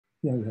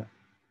Yeah.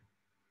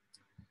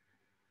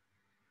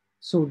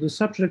 So the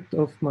subject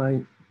of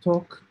my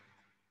talk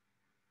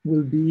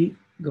will be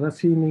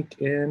graphemic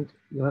and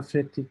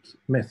graphetic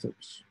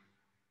methods.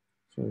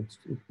 So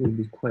it will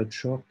be quite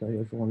short. I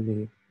have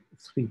only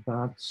 3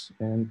 parts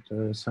and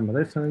some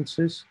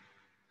references.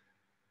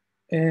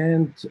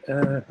 And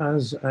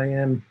as I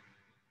am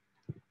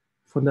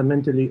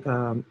fundamentally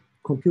a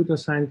computer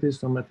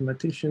scientist or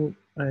mathematician,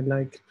 I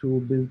like to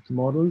build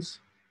models.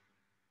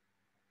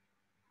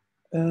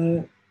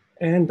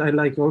 And I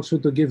like also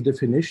to give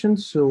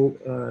definitions. So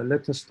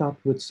let us start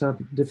with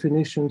some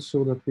definitions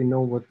so that we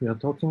know what we are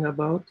talking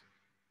about.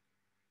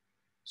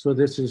 So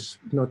this is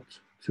not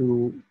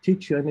to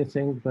teach you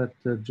anything, but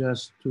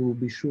just to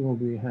be sure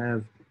we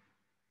have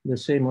the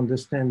same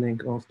understanding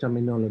of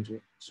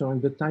terminology. So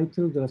in the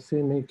title,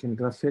 Graphemic and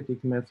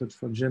Graphetic Methods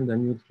for Gender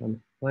Neutral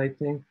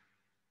Writing,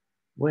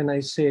 when I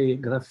say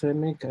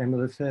graphemic, I'm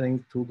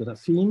referring to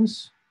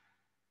graphemes.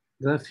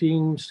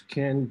 Graphemes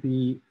can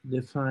be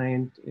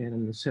defined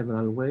in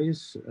several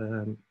ways.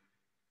 The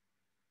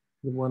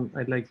one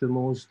I like the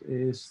most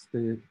is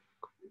the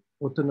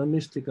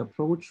autonomistic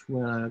approach,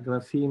 where a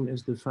grapheme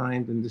is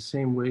defined in the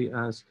same way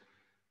as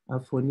a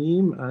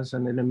phoneme, as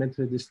an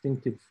elementary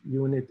distinctive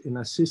unit in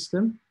a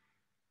system.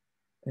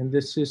 And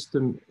this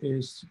system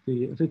is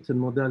the written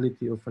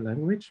modality of a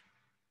language.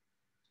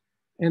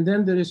 And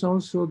then there is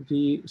also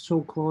the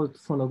so-called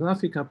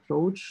phonographic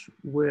approach,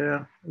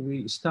 where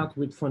we start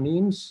with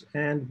phonemes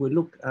and we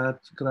look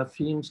at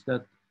graphemes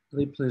that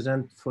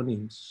represent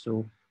phonemes.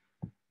 So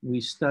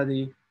we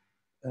study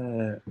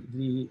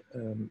the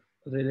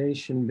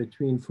relation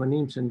between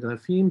phonemes and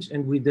graphemes,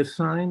 and we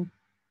define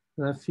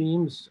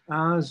graphemes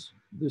as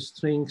the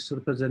strings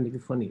representing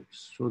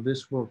phonemes. So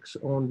this works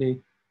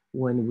only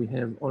when we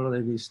have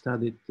already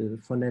studied the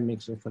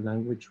phonemics of a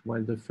language,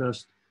 while the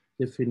first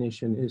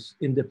definition is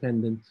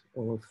independent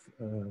of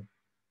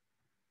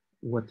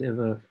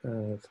whatever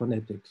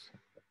phonetics.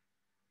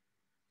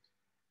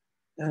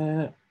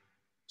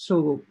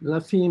 So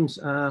graphemes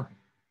are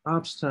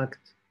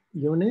abstract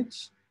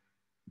units,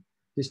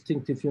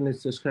 distinctive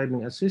units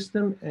describing a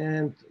system,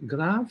 and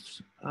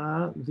graphs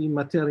are the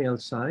material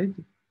side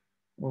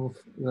of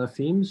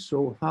graphemes.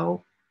 So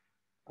how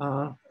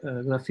are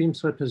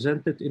graphemes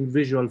represented in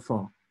visual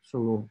form?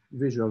 So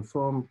visual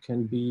form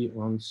can be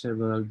on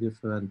several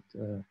different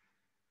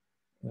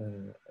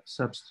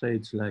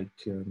substrates like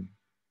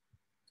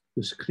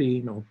the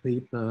screen or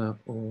paper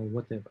or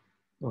whatever,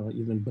 or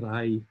even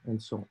braille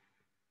and so on.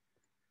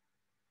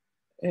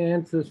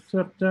 And the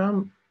third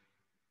term,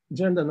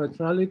 gender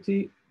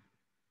neutrality.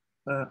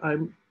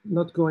 I'm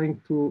not going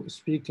to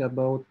speak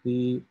about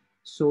the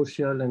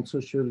social and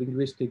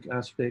socio-linguistic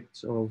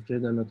aspects of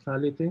gender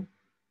neutrality.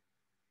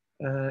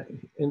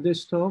 In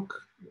this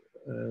talk,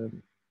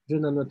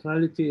 gender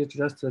neutrality is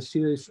just a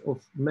series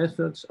of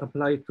methods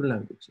applied to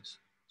languages.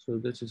 So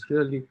this is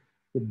really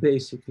the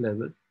basic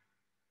level.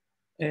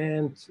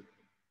 And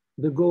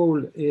the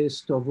goal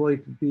is to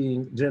avoid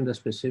being gender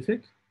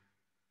specific,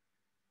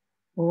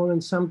 or in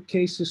some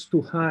cases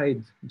to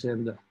hide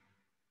gender.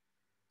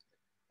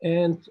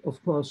 And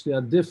of course, there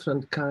are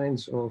different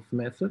kinds of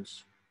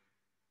methods.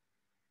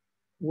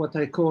 What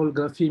I call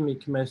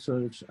graphemic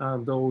methods are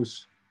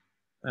those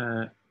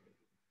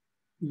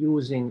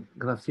using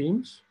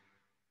graphemes.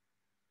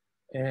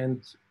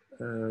 And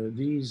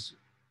these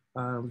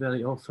are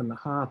very often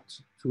hard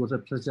to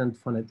represent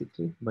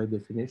phonetically by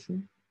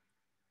definition.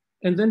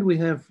 And then we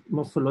have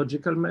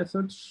morphological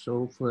methods.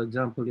 So for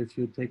example, if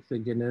you take the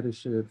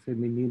generische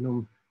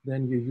Femininum,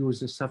 then you use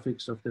the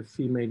suffix of the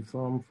female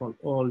form for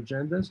all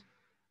genders.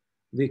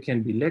 They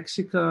can be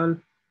lexical,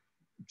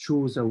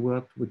 choose a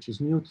word which is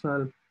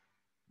neutral.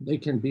 They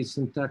can be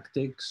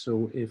syntactic.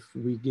 So if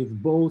we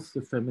give both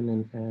the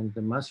feminine and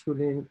the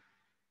masculine,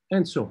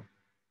 and so on.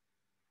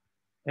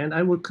 And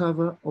I will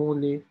cover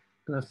only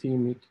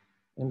graphemic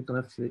and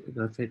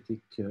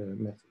graphetic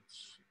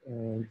methods.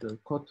 And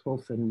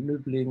Kotthoff and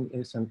Nübling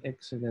is an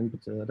excellent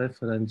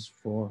reference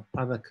for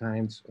other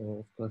kinds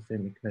of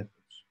graphemic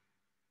methods.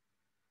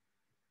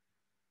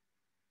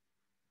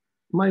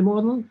 My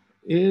model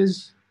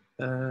is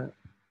the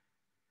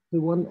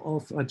one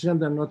of a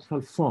gender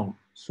neutral form.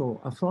 So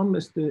a form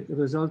is the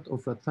result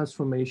of a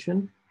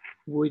transformation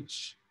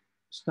which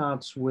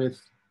starts with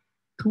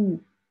two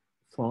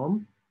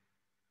form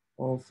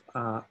of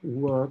a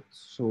word,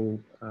 so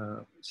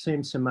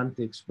same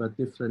semantics but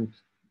different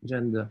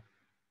gender,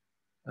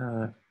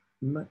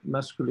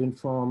 masculine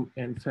form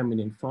and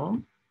feminine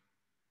form,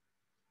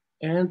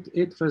 and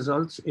it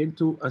results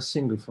into a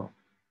single form,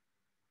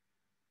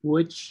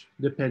 which,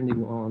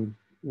 depending on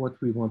what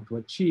we want to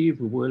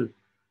achieve, will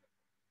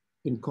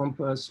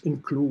encompass,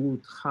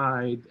 include,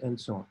 hide, and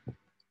so on.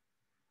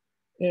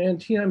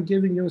 And here I'm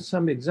giving you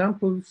some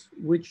examples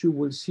which you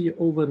will see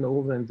over and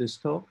over in this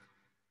talk.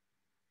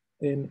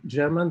 In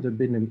German, the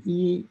Binnen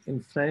I, in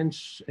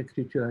French,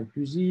 écriture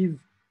inclusive,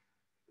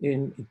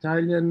 in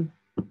Italian,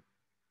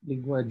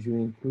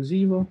 linguaggio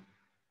inclusivo.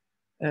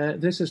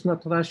 This is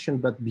not Russian,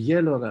 but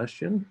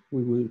Byelorussian.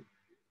 We will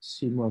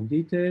see more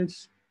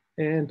details.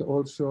 and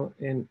also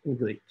in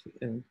Greek.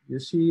 And you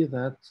see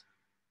that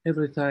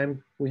every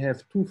time we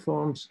have two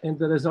forms, and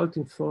the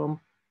resulting form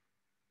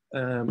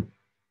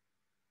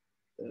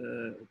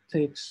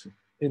takes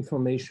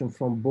information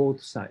from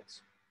both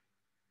sides.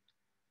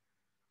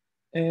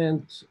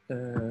 And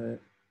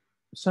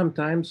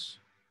sometimes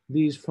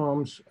these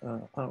forms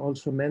are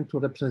also meant to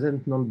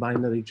represent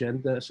non-binary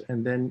genders,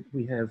 and then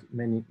we have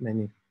many,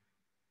 many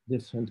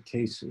different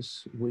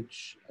cases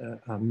which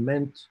are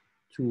meant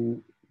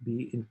to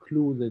be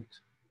included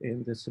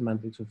in the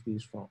semantics of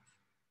these forms.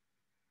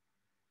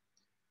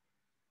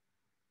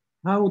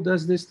 How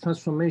does this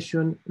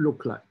transformation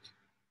look like?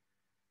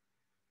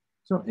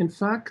 So in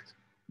fact,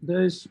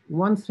 there is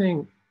one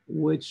thing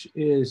which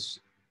is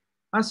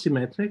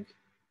asymmetric.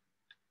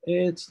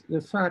 It's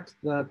the fact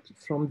that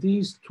from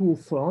these two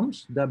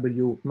forms,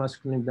 W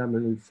masculine,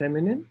 W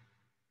feminine,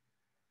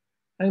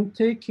 I'm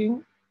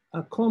taking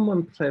a common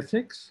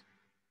prefix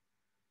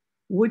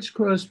which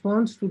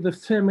corresponds to the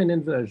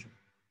feminine version.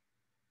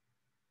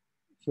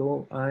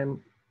 So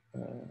I'm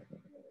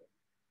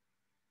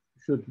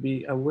should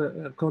be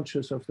aware,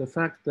 conscious of the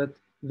fact that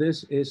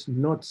this is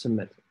not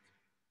symmetric.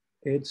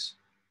 It's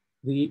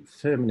the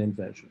feminine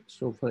version.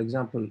 So for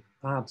example,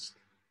 Arzt,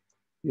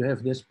 you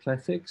have this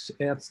prefix,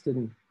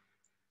 Ärztin,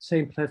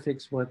 same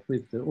prefix but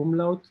with the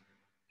umlaut,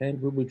 and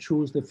we will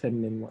choose the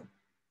feminine one.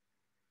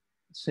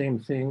 Same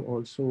thing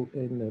also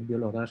in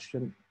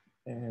Belarusian,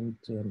 and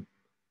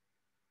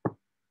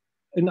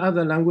in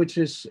other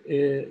languages,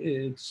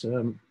 it's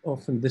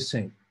often the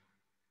same.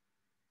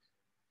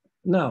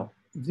 Now,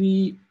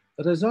 the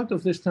result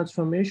of this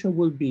transformation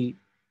will be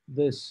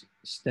this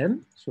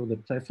stem, so the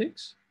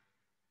prefix,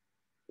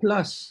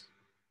 plus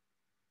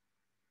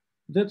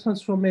the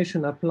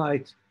transformation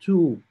applied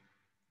to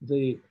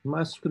the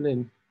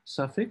masculine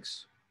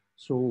suffix.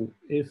 So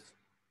if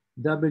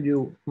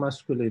W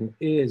masculine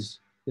is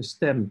the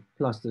stem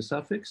plus the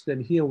suffix,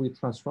 then here we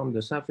transform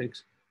the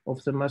suffix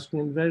of the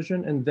masculine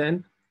version, and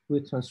then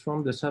we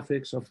transform the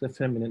suffix of the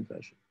feminine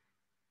version.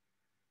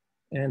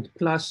 And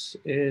plus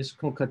is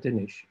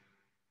concatenation.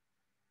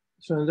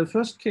 So in the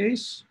first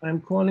case,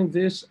 I'm calling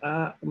this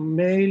a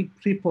male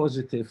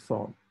prepositive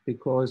form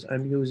because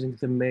I'm using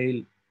the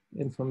male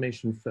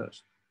information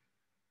first.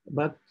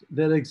 But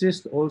there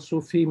exist also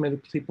female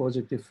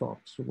prepositive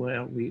forms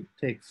where we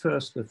take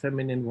first the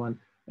feminine one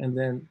and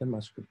then the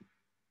masculine.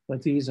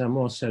 But these are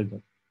more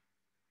seldom.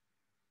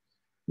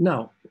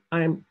 Now,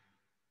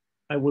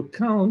 I will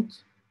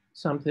count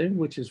something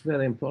which is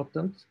very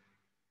important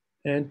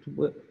and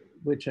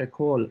which I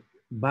call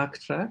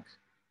backtrack,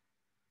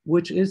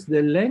 which is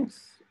the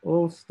length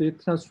of the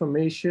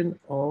transformation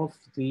of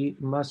the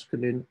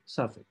masculine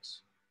suffix.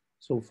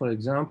 So for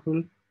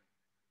example,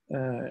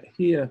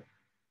 here,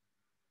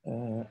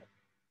 the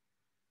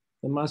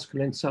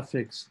masculine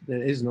suffix,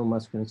 there is no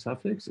masculine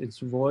suffix, it's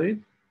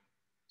void.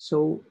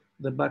 So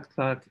the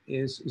backtrack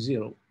is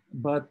 0.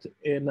 But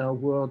in a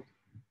word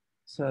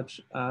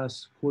such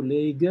as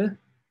Kollege,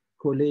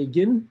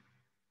 Kollegin,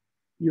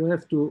 you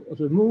have to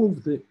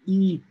remove the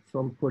E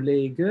from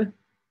Kollege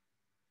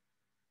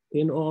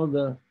in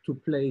order to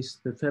place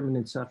the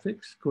feminine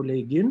suffix,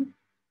 Kollegin.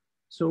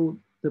 So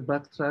the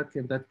backtrack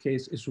in that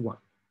case is 1.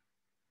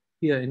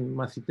 Here in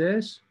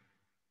Mathetes,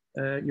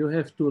 you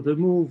have to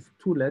remove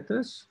 2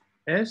 letters,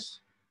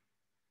 S,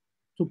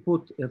 to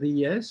put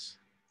ries.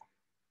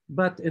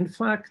 But in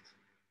fact,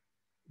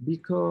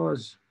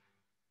 because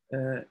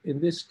in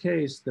this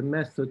case, the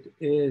method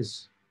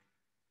is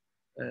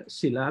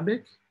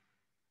syllabic,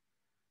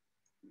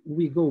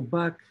 we go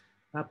back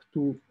up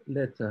to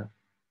letter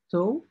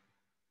to,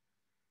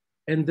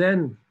 and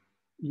then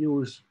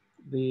use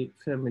the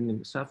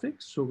feminine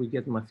suffix. So we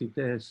get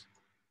Mathetes,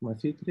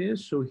 Mathetrias.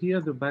 So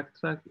here the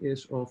backtrack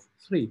is of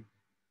 3.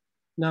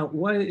 Now,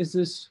 why is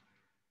this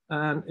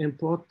an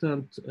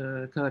important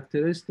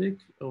characteristic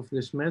of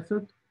this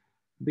method?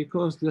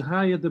 Because the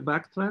higher the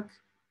backtrack,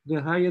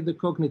 the higher the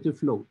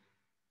cognitive load.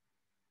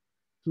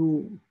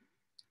 To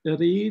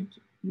read,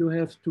 you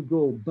have to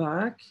go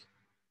back.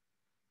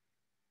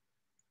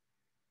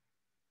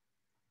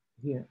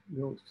 Here,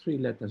 go 3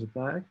 letters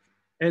back,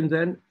 and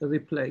then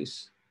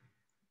replace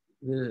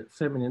the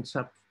feminine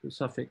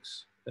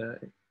suffix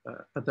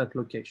at that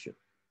location.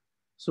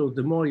 So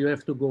the more you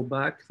have to go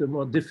back, the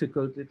more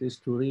difficult it is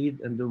to read,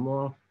 and the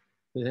more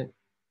the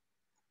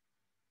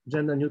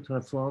gender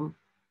neutral form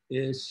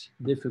is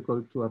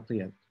difficult to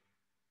apprehend.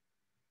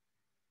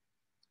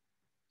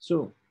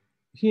 So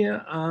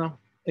here are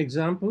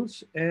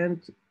examples,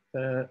 and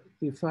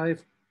the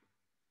 5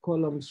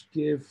 columns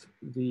give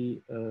the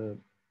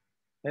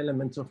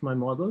elements of my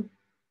model.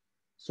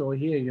 So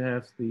here you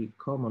have the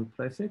common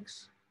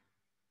prefix.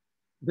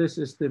 This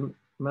is the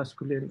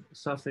masculine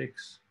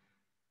suffix.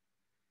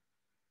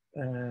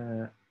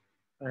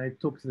 I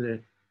took the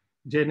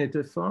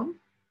genitive form,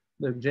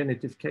 the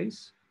genitive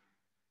case.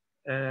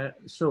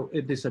 So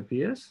it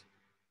disappears.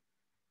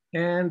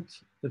 And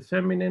the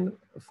feminine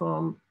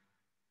form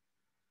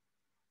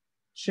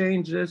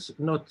changes,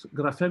 not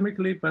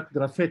graphemically, but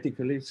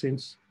graphetically,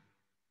 since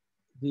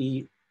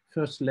the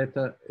first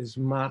letter is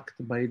marked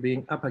by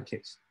being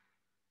uppercase.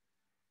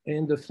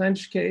 In the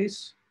French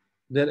case,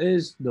 there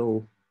is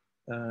no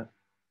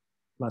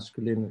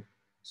masculine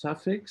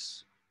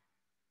suffix.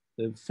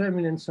 The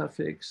feminine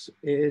suffix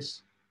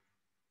is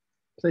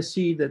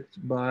preceded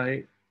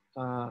by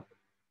a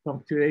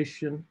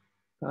punctuation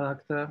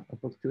character, a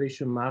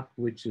punctuation mark,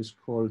 which is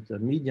called a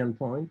median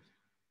point.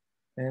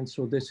 And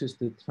so this is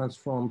the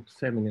transformed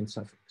feminine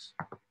suffix.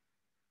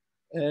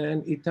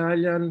 In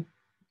Italian,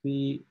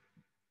 the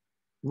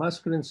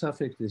masculine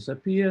suffix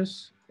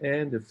disappears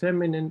and the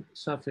feminine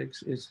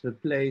suffix is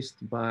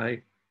replaced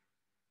by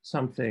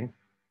something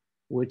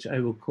which I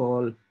will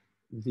call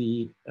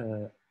the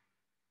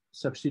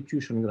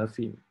substitution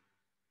grapheme.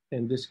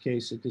 In this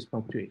case, it is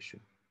punctuation,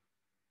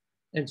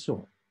 and so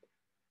on.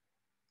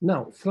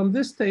 Now, from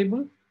this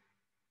table,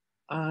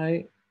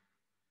 I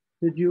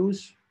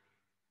deduce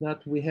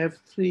that we have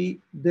three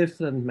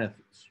different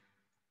methods.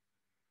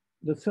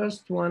 The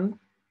first one,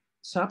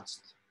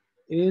 subst,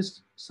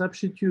 is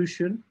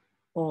substitution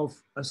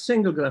of a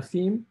single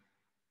grapheme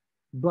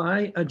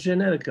by a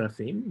generic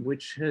grapheme,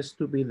 which has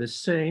to be the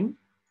same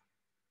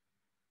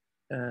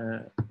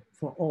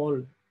for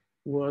all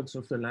words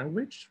of the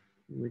language,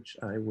 which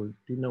I will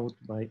denote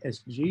by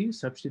SG,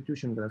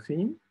 substitution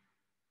grapheme.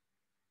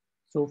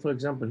 So for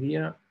example,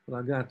 here,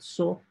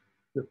 ragazzo,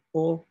 the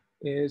O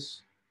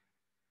is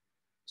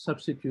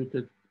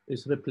substituted,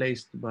 is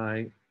replaced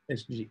by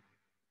SG.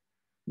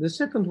 The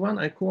second one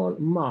I call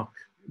mark,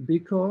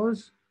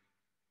 because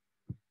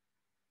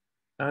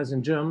as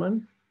in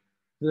German,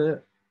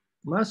 the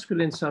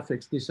masculine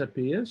suffix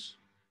disappears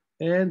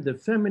and the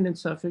feminine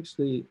suffix,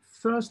 the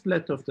first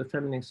letter of the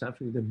feminine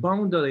suffix, the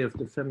boundary of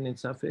the feminine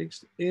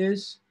suffix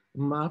is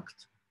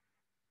marked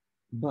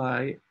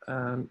by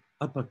an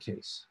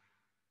uppercase.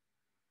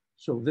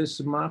 So this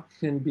mark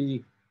can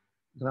be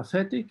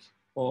graphetic,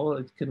 or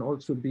it can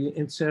also be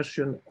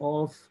insertion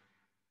of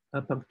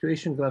a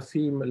punctuation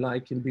grapheme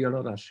like in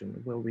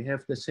Belarusian, where we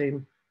have the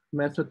same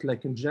method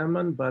like in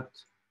German, but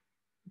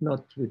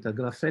not with a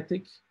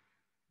graphetic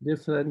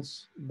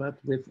difference,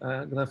 but with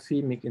a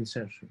graphemic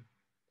insertion.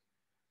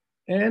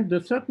 And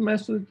the third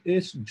method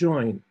is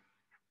join.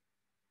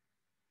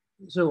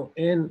 So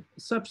in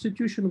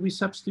substitution, we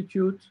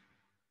substitute.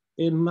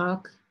 In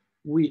mark,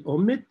 we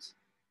omit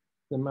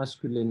the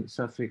masculine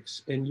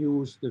suffix and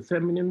use the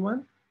feminine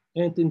one.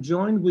 And in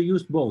join, we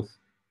use both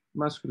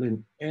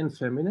masculine and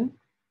feminine.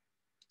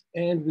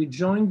 And we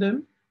join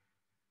them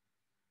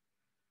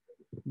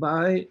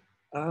by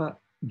a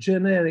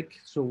generic,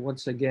 so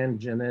once again,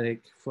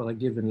 generic for a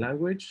given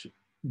language,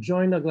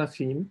 join a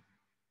grapheme,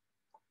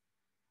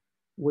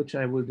 which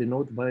I will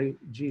denote by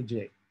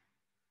GJ.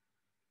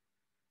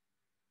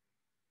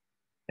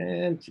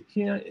 And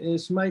here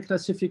is my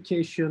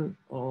classification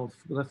of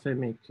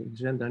graphemic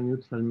gender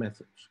neutral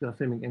methods,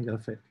 graphemic and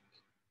graphetic.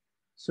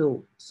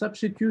 So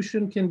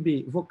substitution can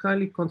be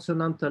vocalic,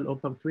 consonantal, or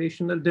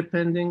punctuational,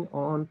 depending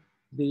on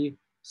the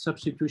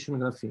substitution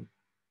grapheme.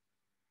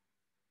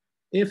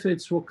 If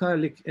it's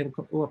vocalic and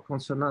or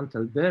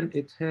consonantal, then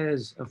it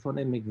has a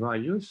phonemic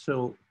value.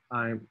 So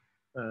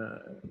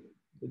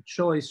the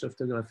choice of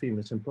the grapheme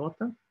is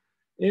important.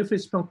 If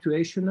it's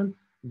punctuational,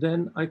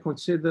 then I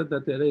consider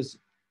that there is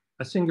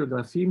a single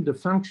grapheme, the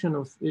function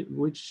of it,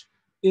 which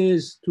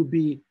is to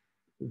be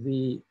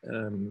the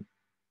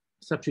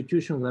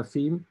substitution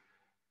grapheme,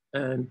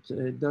 and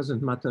it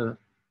doesn't matter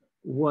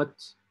what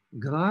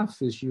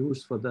graph is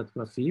used for that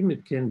grapheme.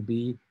 It can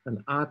be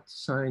an @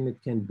 sign,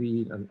 it can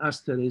be an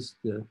asterisk,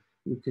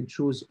 you can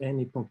choose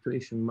any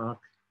punctuation mark,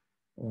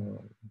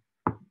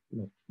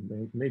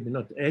 maybe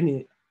not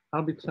any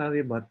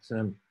arbitrary, but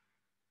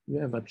you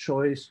have a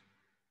choice,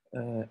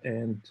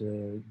 and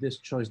this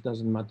choice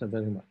doesn't matter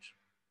very much.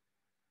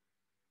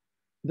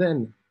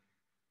 Then,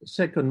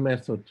 second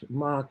method,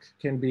 mark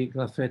can be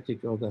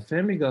graphetic or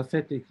graphemic.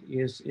 Graphetic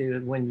is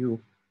when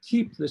you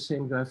keep the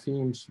same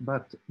graphemes,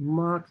 but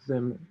mark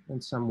them in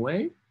some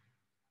way.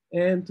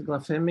 And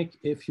graphemic,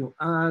 if you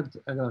add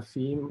a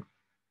grapheme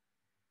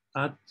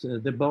at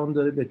the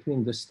boundary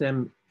between the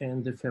stem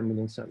and the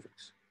feminine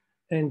suffix.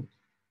 And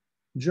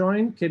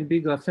join can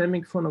be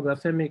graphemic,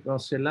 phonographemic, or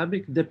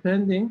syllabic,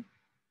 depending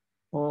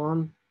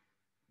on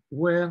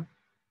where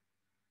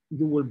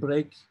you will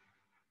break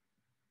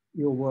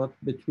your word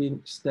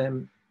between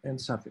stem and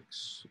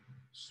suffix.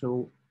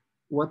 So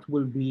what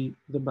will be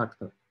the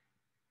background?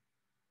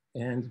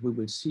 And we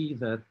will see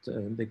that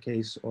in the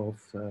case of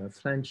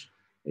French,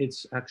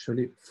 it's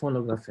actually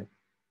phonographemic.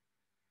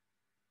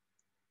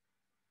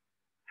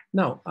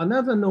 Now,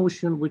 another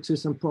notion which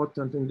is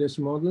important in this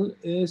model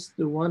is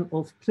the one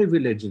of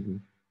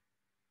privileging.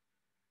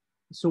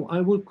 So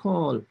I will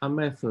call a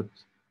method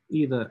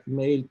either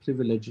male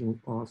privileging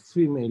or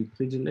female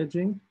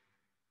privileging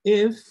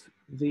if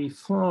the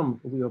form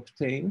we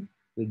obtain,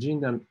 the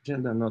gender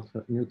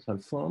neutral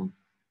form,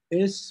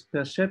 is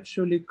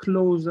perceptually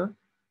closer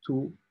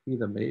to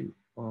either male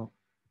or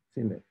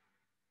female.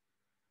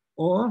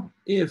 Or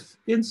if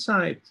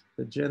inside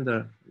the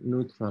gender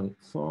neutral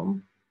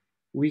form,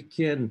 we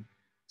can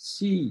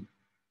see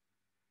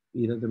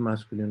either the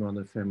masculine or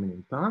the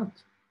feminine part.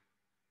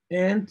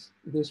 And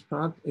this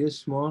part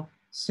is more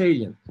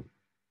salient.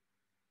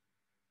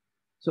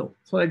 So,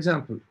 for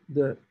example,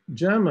 the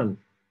German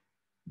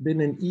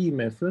Binnen-I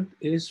method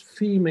is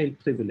female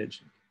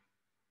privileging,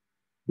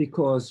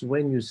 because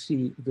when you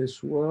see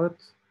this word,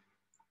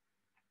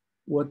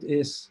 what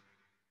is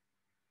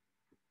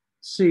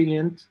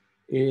salient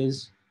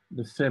is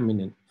the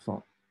feminine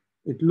form.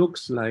 It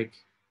looks like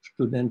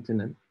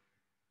Studentinnen,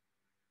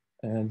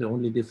 and the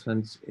only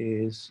difference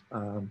is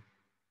a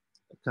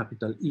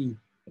capital E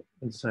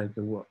inside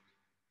the word.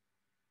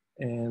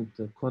 And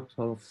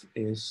Kotthoff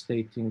is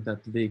stating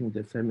that wegen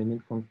der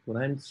femininen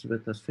Konkurrenz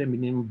wird das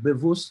Feminin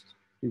bewusst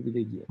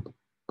privilegiert.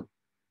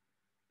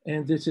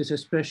 And this is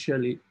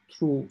especially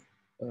true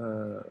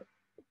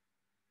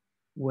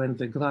when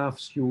the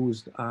graphs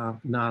used are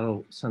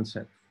narrow sans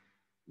serif,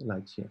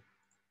 like here.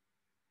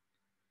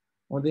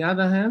 On the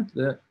other hand,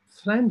 the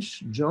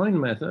French join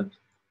method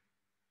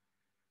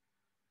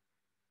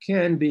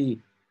can be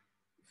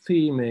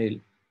female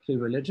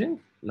privileging,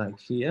 like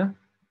here,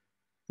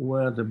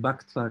 where the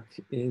backtrack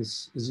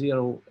is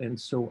 0, and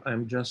so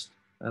I'm just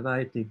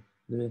writing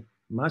the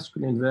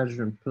masculine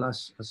version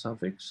plus a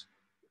suffix,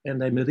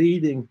 and I'm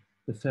reading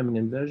the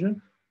feminine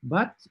version,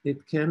 but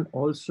it can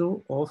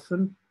also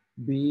often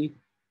be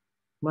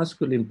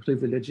masculine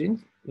privileging,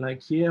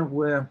 like here,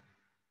 where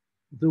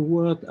the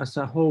word as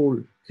a whole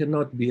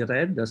cannot be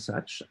read as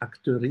such.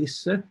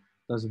 Actrice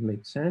doesn't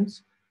make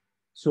sense.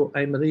 So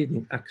I'm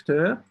reading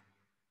acteur,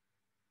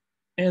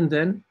 and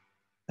then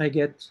I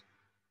get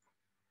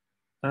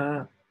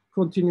a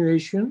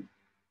continuation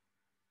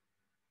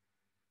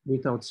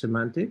without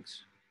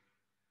semantics,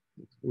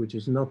 which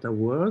is not a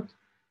word.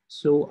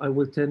 So I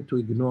will tend to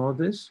ignore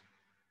this.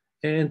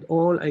 And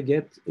all I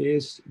get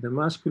is the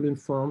masculine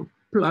form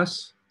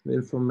plus the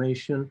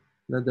information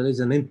that there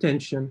is an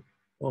intention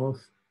of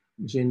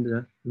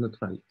gender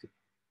neutrality.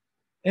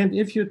 And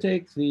if you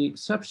take the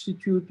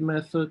substitute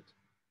method,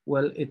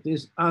 well, it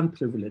is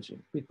unprivileging,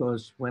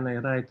 because when I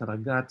write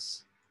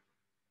ragaz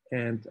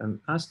and an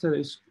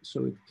asterisk,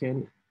 so it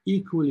can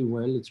equally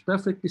well, it's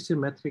perfectly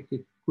symmetric,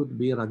 it could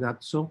be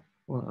ragazzo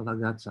or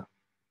ragazza.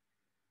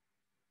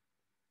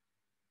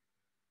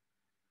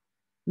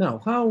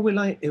 Now, how will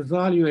I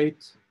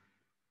evaluate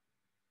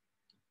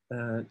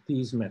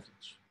these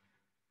methods?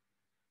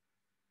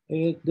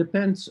 It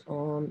depends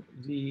on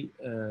the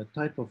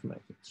type of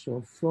method.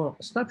 So for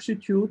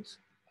substitute,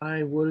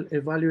 I will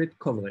evaluate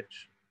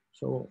coverage.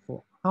 So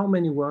for how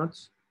many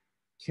words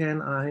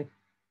can I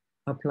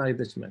apply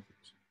this method?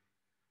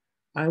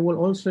 I will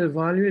also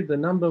evaluate the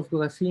number of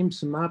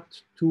graphemes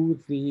mapped to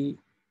the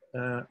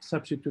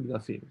substitute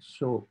graphemes.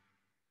 So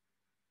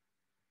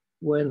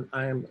when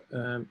I'm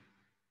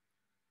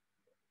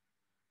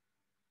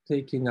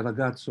taking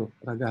ragazzo,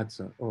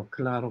 ragazza, or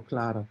claro,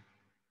 clara,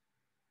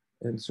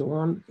 and so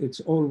on, it's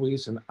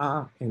always an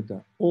A and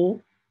an O,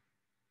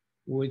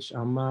 which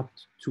are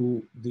mapped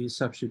to the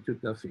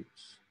substitute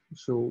graphemes.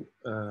 So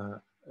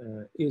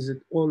is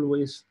it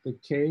always the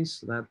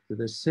case that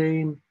the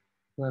same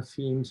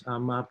graphemes are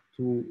mapped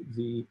to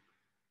the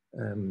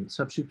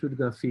substitute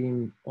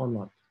grapheme or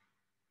not?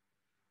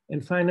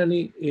 And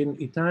finally, in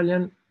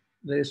Italian,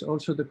 there's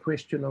also the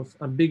question of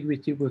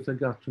ambiguity with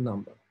regard to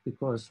number,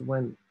 because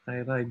when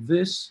I write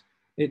this,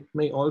 it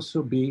may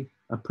also be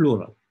a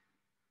plural.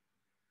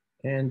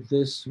 And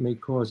this may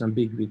cause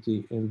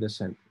ambiguity in the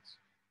sentence.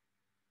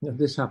 Now,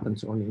 this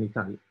happens only in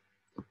Italian.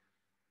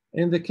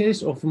 In the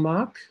case of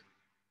mark,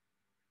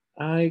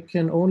 I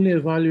can only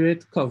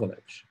evaluate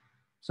coverage.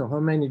 So how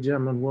many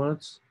German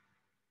words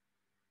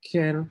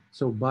can,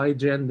 so by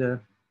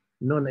gender,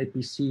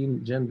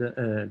 non-epicene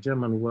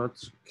German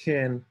words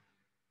can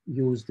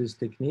use this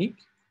technique.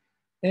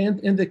 And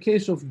in the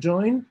case of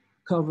join,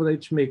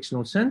 coverage makes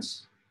no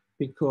sense,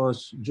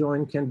 because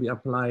join can be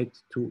applied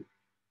to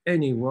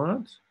any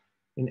word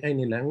in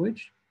any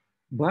language,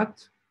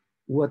 but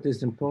what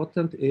is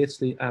important is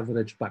the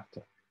average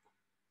backtrack.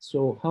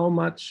 So how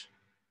much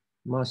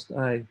must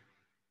I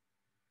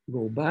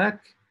go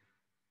back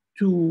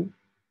to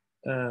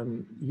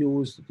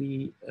use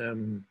the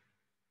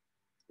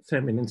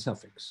feminine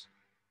suffix?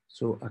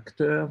 So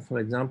acteur, for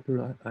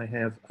example, I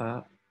have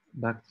a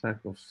backtrack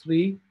of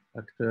 3,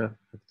 acteur,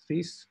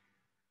 actrice,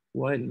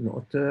 while in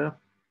auteur,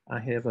 I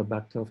have a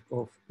backtrack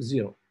of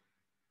 0.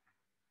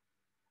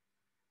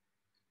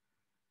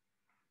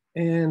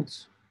 And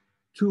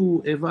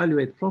to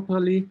evaluate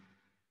properly,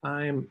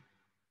 I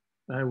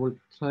will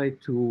try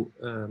to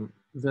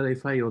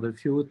verify or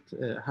refute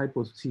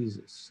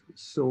hypotheses.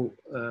 So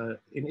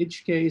in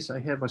each case, I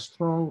have a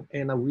strong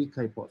and a weak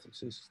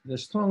hypothesis. The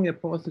strong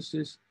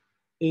hypothesis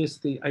is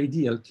the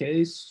ideal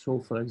case. So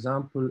for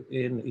example,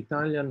 in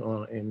Italian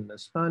or in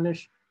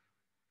Spanish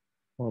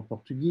or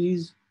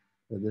Portuguese,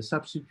 the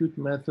substitute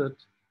method,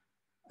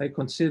 I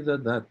consider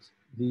that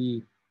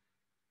the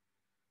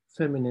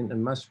feminine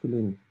and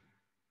masculine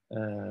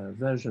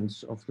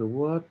versions of the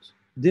word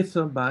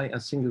differ by a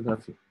single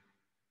grapheme.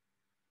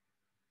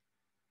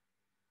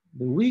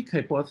 The weak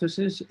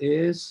hypothesis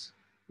is,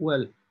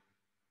 well,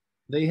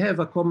 They have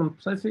a common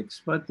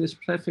prefix, but this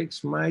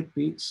prefix might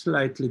be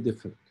slightly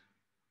different.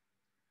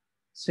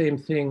 Same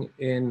thing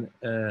in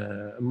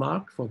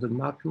mark, for the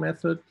mark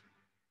method.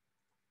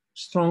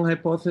 Strong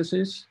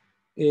hypothesis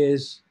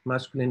is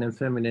masculine and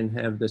feminine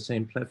have the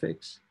same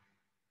prefix.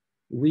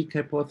 Weak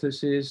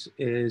hypothesis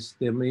is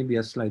there may be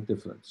a slight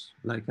difference,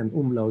 like an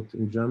umlaut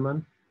in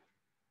German,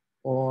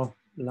 or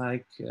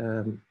like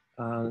a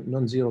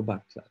non-zero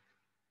backtrack.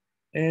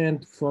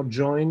 And for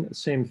join,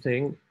 same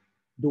thing.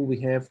 Do we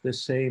have the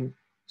same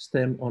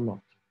stem or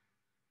not?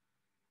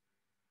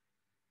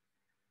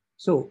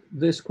 So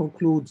this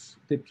concludes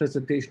the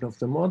presentation of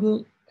the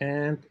model.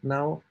 And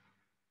now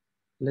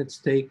let's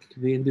take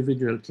the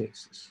individual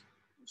cases.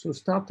 So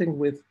starting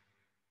with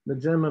the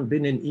German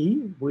Binnen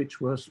E, which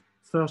was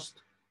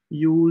first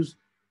used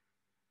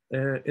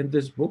in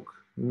this book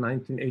in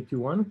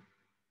 1981,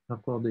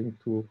 according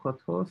to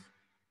Kotthoff.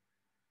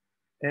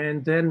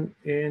 And then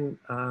in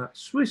a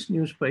Swiss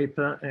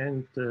newspaper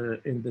and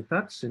in the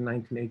Taz in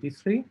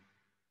 1983.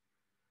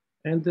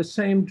 And the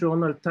same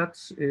journal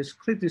Taz is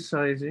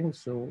criticizing,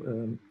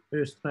 so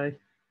Österreich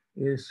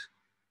is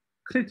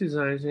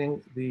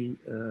criticizing the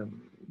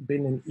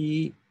Binnen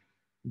E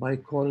by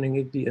calling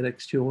it the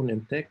Erektion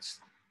in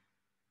text.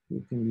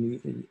 You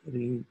can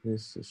read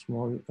this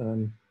small,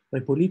 bei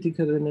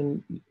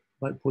Politikerinnen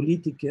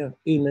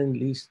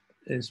liest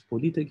es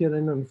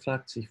Politikerinnen und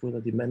fragt sich, wo da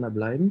die Männer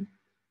bleiben.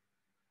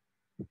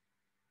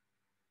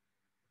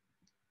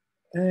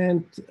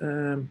 And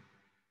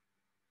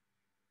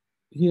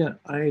here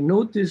I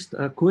noticed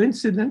a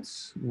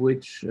coincidence,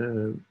 which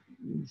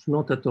is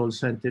not at all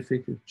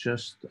scientific, it's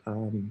just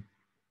an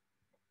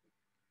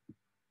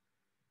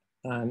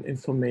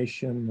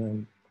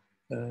information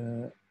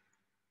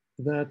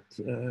that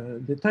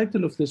the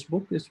title of this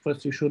book is,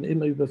 was Sie schon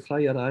immer über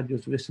freie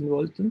Radios wissen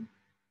wollten,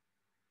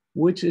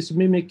 which is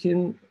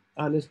mimicking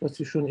alles, was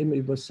Sie schon immer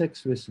über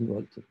Sex wissen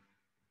wollten,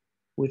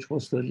 which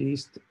was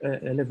released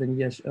 11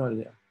 years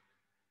earlier.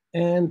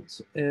 And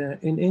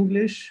in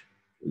English,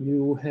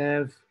 you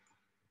have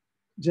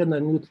gender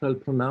neutral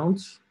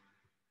pronouns.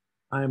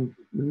 I'm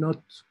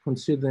not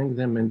considering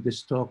them in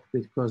this talk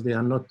because they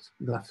are not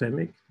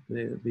graphemic.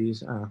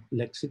 These are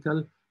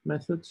lexical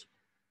methods.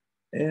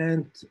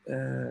 And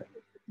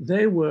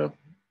they were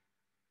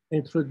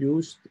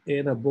introduced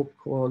in a book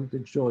called The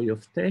Joy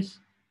of Tech,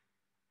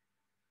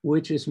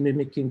 which is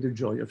mimicking the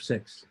joy of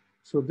sex.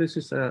 So this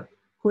is a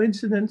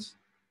coincidence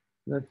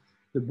that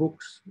the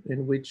books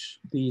in which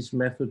these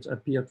methods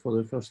appeared for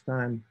the first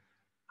time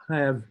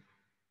have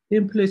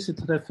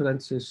implicit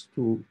references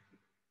to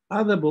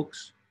other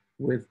books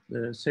with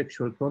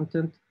sexual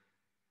content.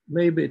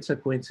 Maybe it's a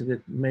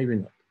coincidence, maybe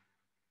not.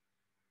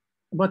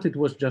 But it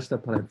was just a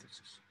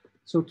parenthesis.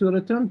 So to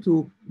return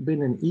to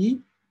Binnen E,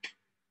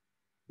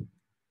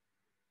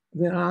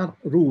 there are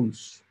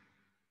rules.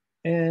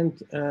 And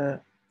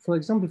for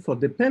example, for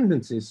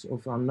dependencies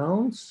of our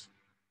nouns,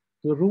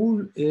 the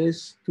rule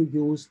is to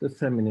use the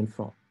feminine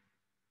form,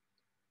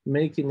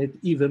 making it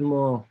even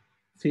more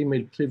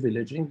female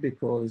privileging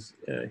because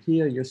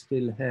here you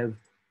still have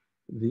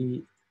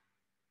the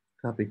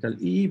capital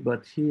E,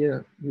 but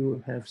here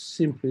you have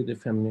simply the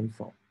feminine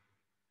form.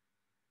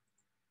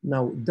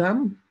 Now,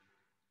 Dam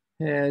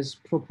has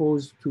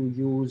proposed to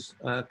use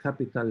a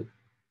capital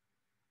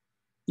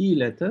E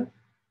letter,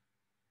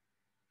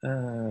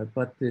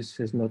 but this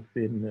has not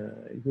been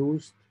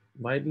used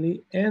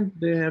widely. And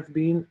there have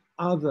been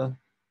other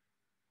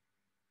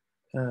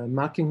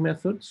marking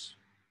methods,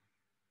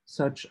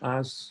 such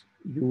as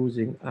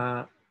using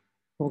a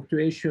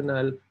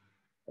punctuational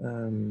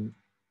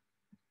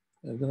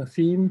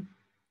grapheme,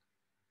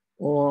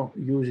 or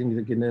using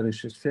the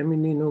generisches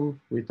femininum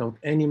without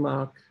any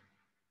mark.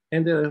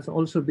 And there have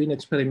also been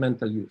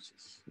experimental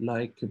uses,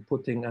 like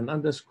putting an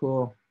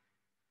underscore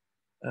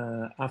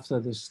after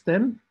the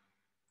stem,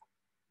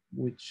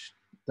 which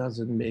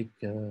doesn't make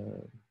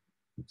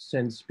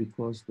sense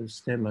because the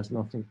stem has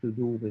nothing to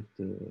do with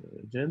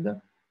gender.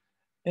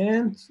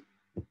 And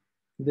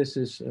this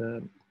is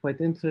quite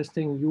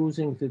interesting,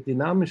 using the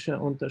dynamischer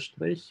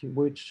Unterstrich,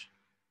 which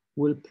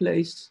will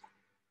place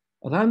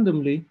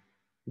randomly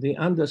the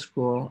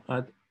underscore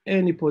at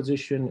any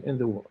position in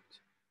the word.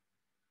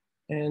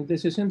 And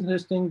this is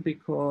interesting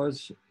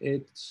because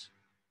it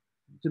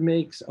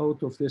makes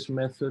out of this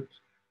method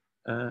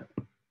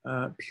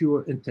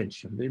pure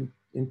intention, the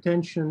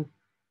intention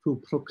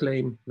to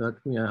proclaim that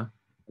we are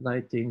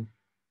writing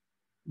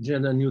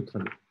gender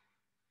neutrally.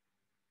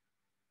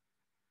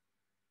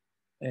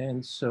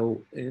 And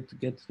so it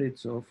gets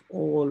rid of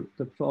all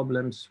the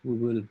problems we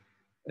will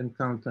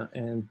encounter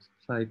and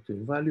try to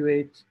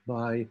evaluate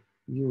by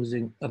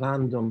using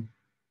random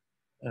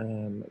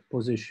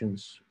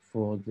positions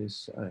for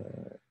this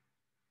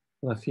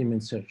grapheme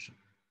insertion.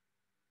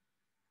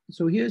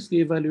 So here's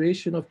the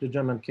evaluation of the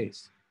German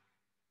case.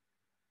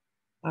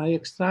 I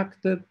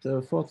extracted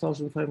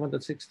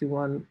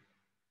 4,561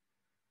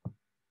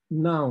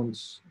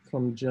 nouns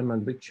from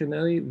German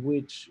dictionary,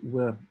 which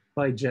were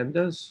by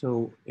gender,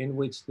 so in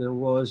which there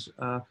was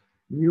a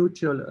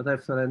mutual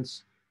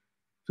reference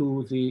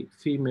to the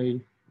female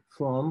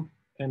form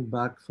and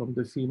back from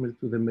the female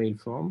to the male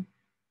form.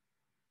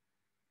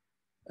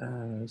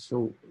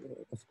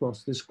 Of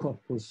course, this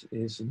corpus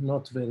is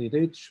not very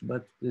rich,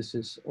 but this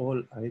is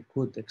all I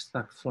could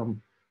extract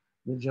from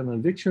the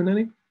German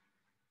dictionary.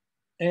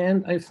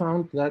 And I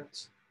found that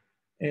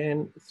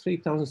in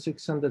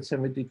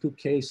 3,672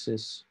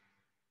 cases,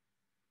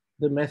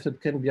 the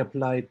method can be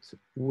applied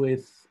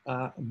with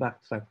a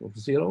backtrack of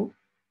 0.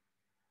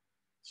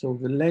 So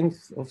the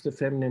length of the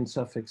feminine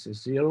suffix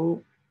is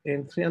 0.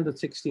 In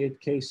 368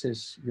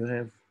 cases, you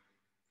have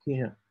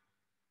here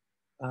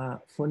a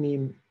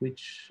phoneme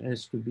which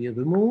has to be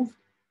removed.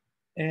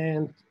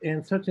 And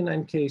in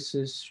 39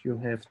 cases, you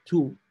have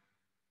 2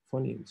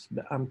 phonemes,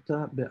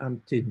 beamta,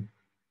 beamtin.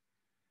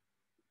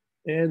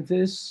 And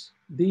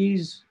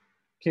these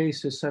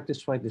cases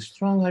satisfy the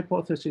strong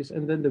hypothesis,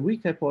 and then the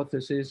weak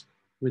hypothesis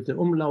with the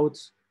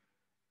umlauts,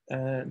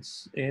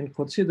 and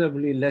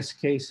considerably less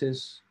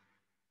cases,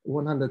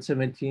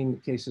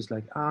 117 cases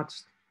like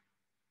arzt,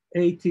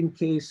 18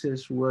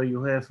 cases where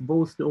you have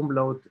both the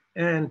umlaut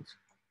and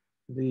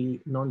the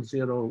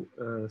non-zero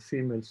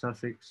female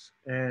suffix,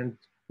 and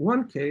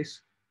 1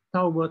 case,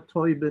 Tauber,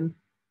 Täuben,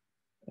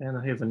 and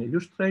I have an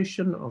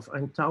illustration of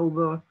ein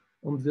Tauber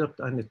umwirbt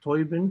eine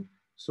Täubin.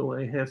 So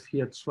I have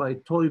here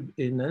 2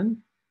 Täubinnen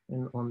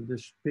and on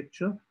this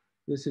picture.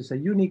 This is a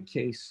unique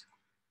case.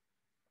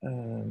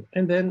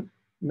 And then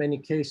many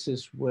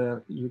cases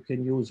where you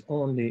can use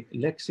only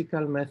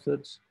lexical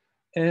methods,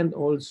 and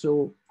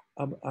also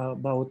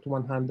about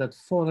 100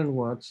 foreign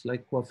words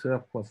like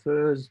coiffeur,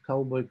 coiffeuse,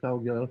 cowboy,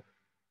 cowgirl,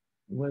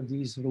 where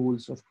these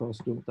rules, of course,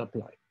 don't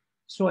apply.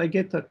 So I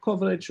get a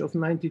coverage of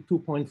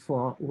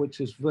 92.4, which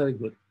is very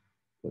good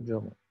for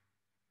German.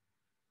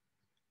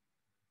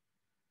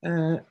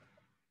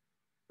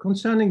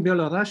 Concerning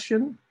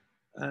Belarusian,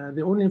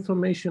 the only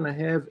information I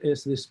have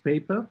is this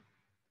paper,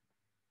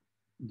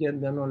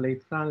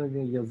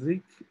 Gender-neutralny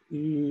język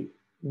I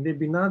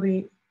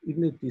nebinary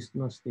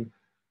identyczności.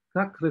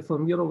 Jak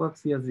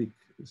reformirować język?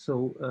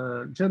 So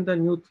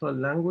gender-neutral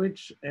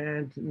language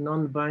and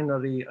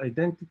non-binary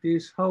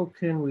identities, how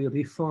can we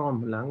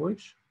reform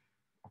language?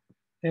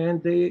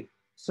 And they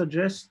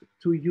suggest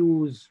to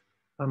use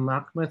a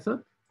mark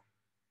method,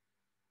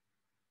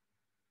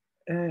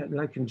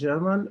 like in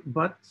German,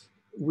 but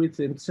with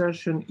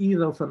insertion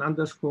either of an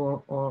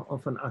underscore or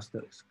of an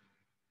asterisk.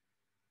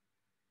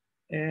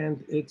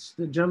 And it's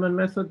the German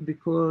method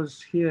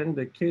because here in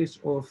the case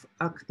of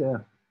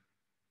actor,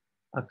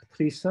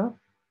 actrisa,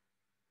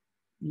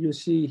 you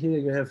see here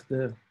you have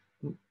the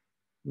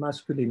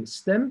masculine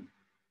stem,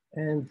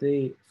 and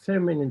the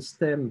feminine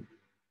stem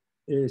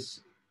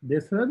is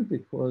different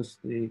because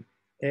the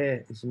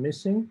e is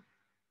missing.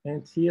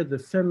 And here the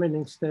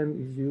feminine stem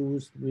is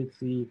used with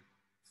the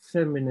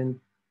feminine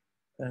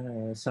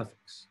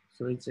suffix.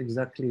 So it's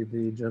exactly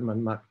the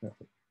German mark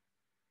method.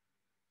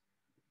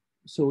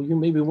 So you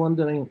may be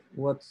wondering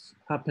what's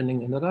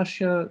happening in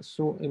Russia.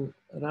 So in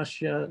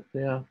Russia,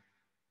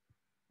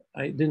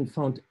 I didn't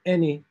find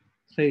any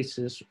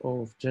traces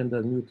of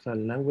gender neutral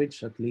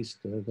language, at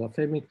least the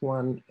graphemic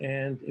one.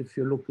 And if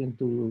you look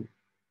into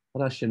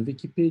Russian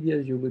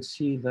Wikipedia, you will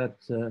see that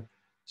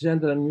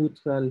gender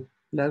neutral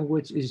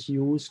language is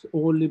used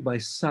only by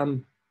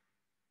some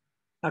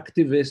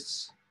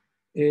activists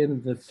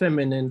in the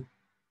feminine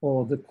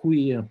or the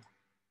queer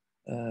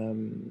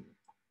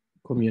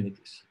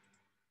communities.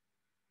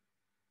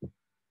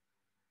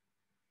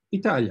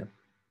 Italian.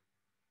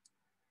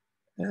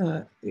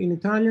 In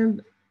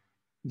Italian,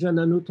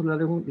 gender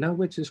neutral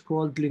language is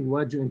called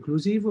linguaggio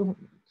inclusivo,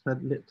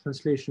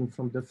 translation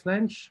from the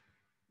French.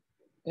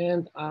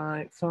 And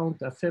I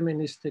found a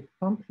feministic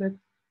pamphlet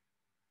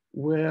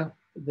where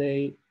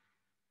they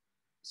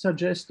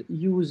suggest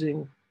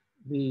using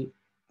the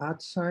 @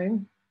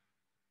 sign,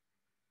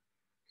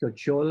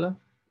 chiocciola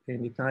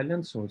in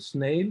Italian, so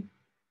snail,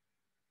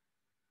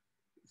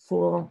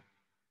 for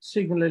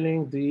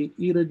signaling the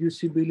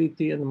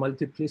irreducibility and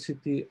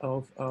multiplicity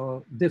of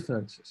our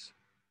differences.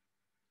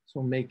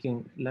 So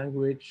making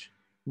language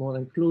more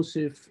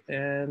inclusive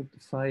and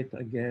fight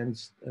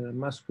against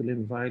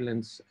masculine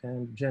violence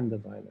and gender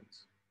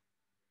violence.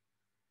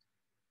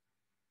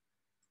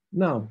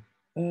 Now,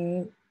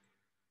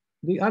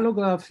 the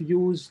allograph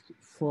used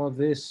for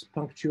this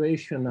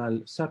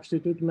punctuational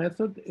substitute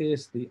method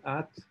is the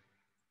 @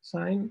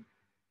 sign,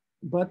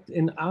 but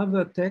in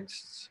other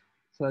texts,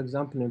 for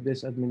example, in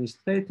this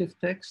administrative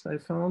text, I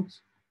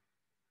found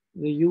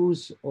the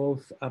use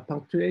of a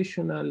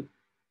punctuational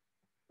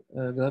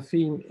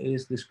grapheme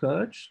is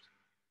discouraged,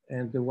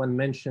 and the one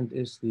mentioned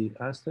is the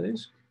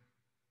asterisk.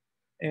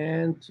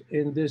 And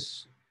in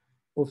this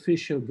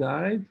official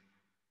guide,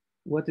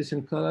 what is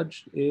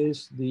encouraged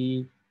is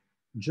the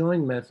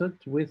join method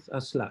with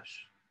a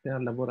slash. Per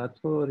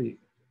lavoratori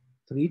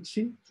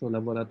trici, so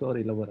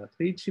lavoratori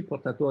lavoratrici,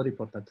 portatori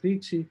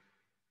portatrici,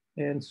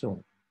 and so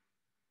on.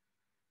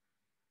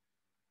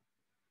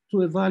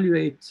 To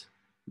evaluate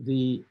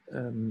the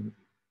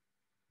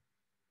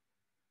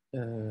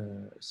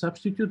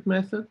substitute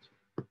method,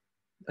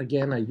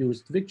 again, I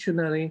used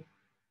dictionary,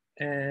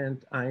 and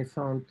I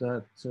found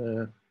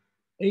that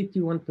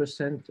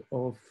 81%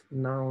 of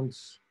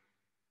nouns,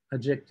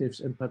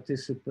 adjectives, and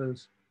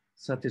participles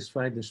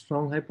satisfy the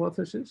strong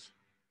hypothesis.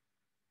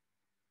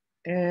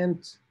 And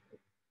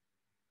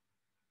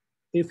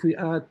if we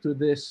add to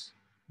this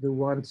the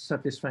ones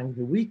satisfying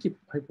the weak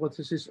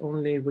hypothesis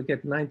only, we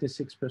get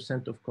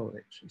 96% of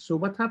coverage. So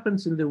what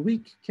happens in the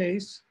weak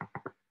case?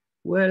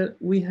 Well,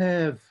 we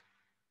have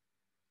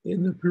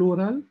in the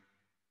plural,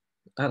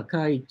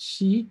 archaic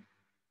chi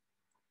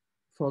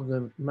for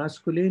the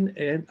masculine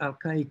and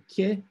archaic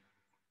ke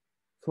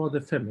for the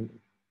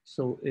feminine.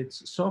 So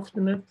it's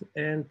softened,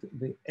 and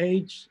the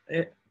H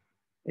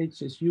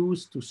is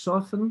used to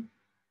soften.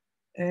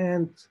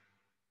 And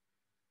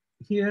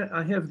here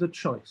I have the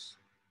choice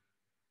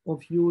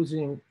of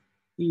using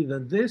either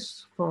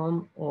this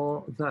form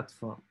or that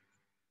form.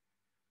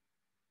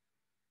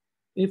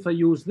 If I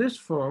use this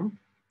form,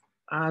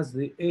 as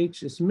the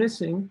H is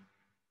missing,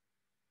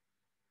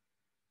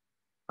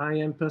 I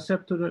am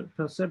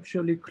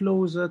perceptually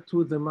closer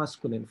to the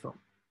masculine form.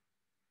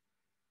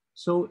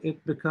 So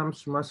it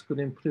becomes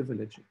masculine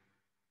privileging.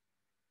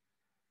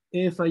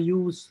 If I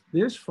use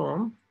this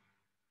form,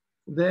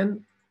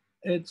 then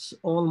it's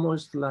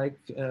almost like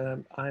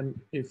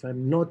if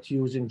I'm not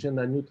using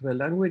gender neutral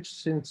language,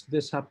 since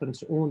this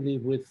happens only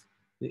with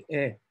the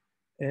e,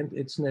 and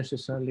it's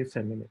necessarily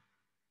feminine.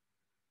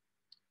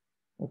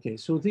 Okay,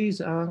 so these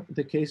are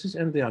the cases,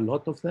 and there are a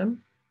lot of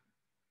them.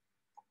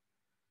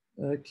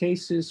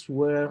 Cases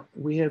where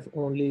we have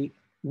only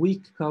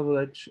weak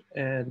coverage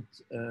and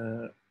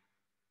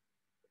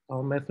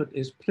our method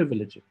is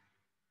privileging.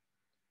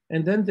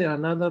 And then there are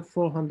another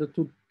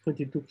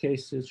 422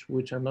 cases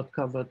which are not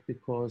covered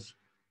because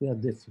they are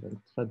different.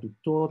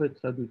 Traduttore,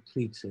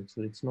 traduttrice.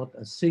 So it's not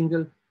a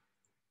single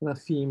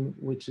grapheme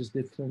which is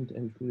different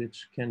and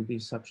which can be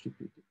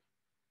substituted.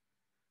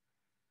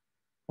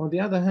 On the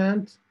other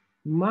hand,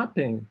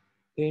 mapping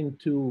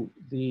into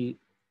the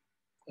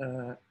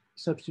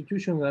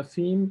substitution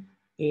grapheme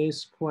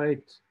is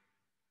quite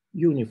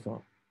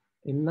uniform.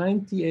 In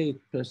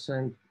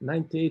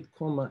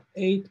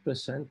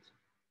 98.8%,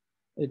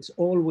 it's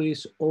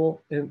always O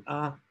and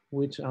A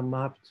which are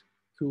mapped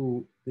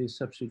to the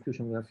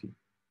substitution grapheme.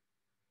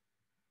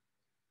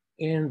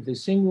 In the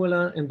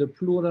singular and the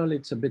plural,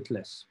 it's a bit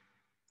less.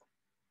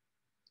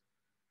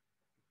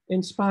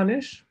 In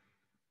Spanish,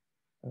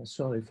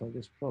 sorry for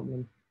this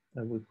problem,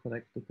 I will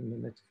correct it in the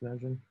next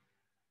version.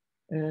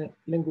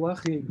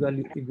 Lenguaje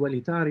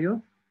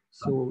igualitario,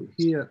 so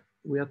here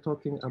we are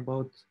talking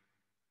about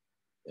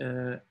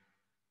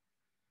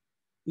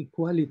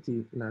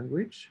equality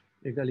language,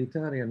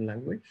 egalitarian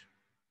language.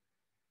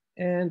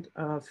 And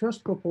our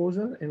first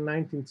proposal in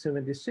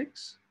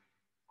 1976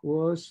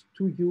 was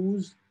to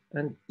use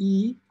an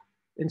E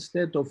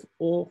instead of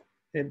O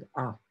and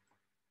A.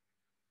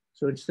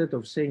 So instead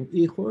of saying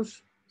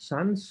hijos,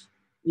 sons,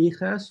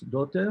 hijas,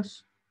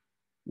 daughters,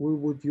 we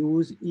would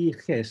use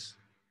hijes.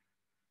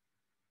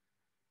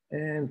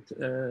 And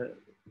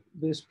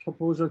this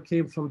proposal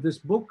came from this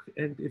book.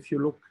 And if you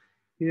look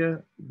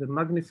here, the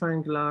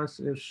magnifying glass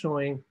is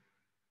showing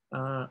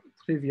a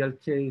trivial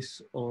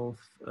case of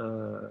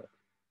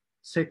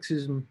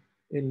sexism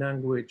in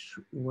language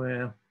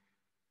where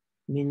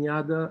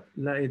niñada,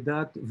 la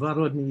edad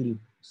varonil,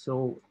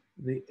 so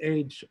the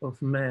age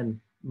of man,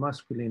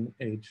 masculine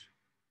age,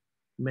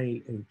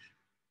 male age.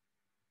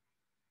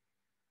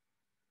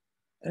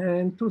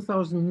 In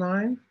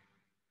 2009,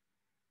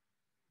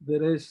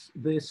 there is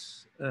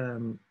this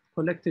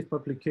collective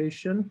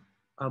publication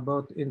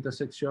about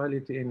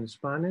intersexuality in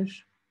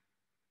Spanish,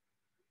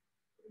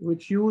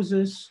 which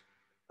uses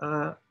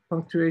a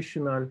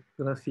punctuational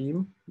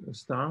grapheme, a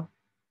star.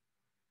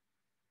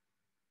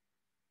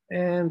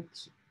 And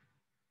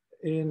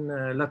in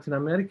Latin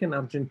America, in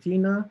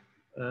Argentina,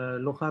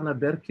 Lohana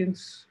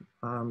Berkins,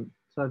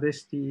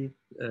 travesti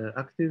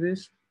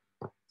activist,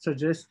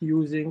 suggests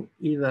using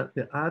either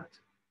the at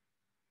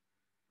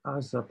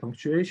as a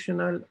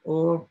punctuational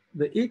or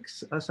the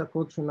X as a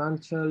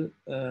consonantal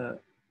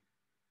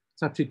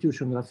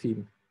substitution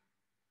grapheme.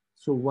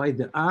 So why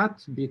the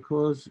at?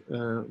 Because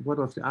one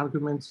of the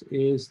arguments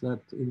is that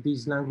in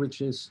these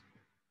languages,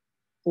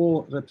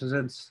 O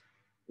represents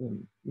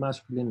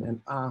masculine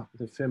and A,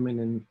 the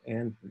feminine,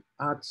 and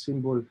at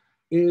symbol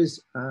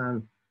is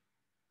an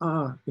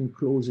A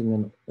enclosing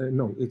an,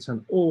 no, it's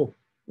an O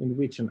in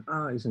which an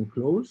A is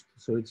enclosed.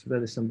 So it's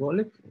very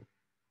symbolic.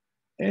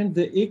 And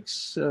the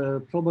X,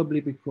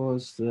 probably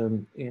because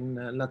in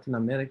Latin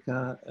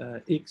America,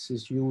 X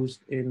is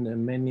used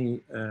in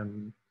many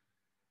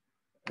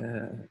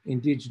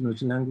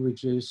indigenous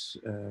languages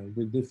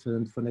with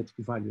different phonetic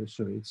values.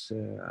 So it's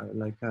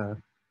like a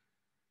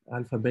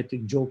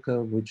alphabetic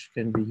joker, which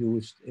can be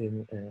used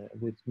in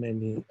with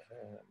many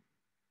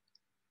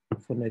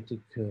phonetic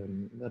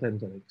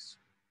renderings.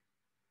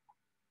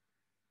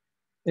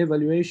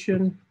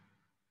 Evaluation,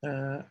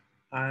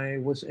 I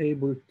was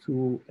able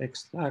to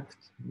extract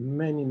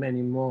many,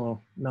 many more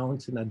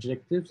nouns and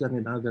adjectives than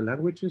in other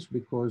languages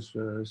because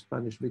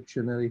Spanish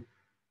dictionary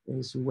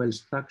is well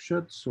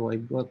structured. So I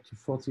got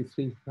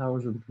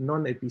 43,000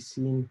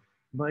 non-epicene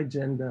by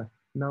gender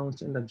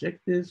nouns and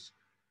adjectives,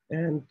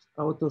 and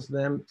out of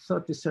them,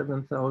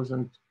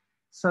 37,000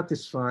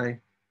 satisfy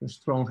the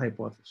strong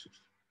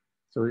hypothesis.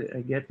 So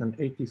I get an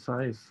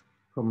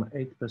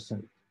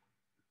 85.8%.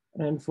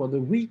 And for the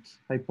weak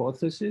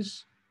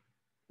hypothesis,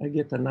 I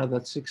get another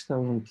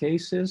 6,000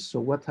 cases.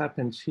 So what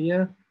happens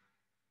here?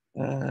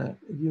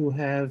 You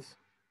have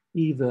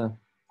either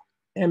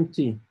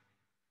empty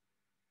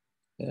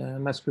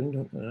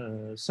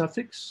masculine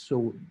suffix.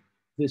 So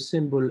the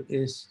symbol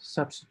is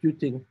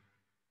substituting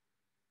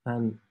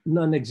a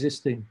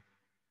non-existing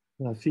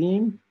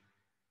grapheme,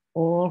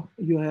 or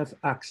you have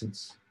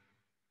accents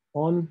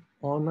on,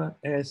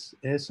 as,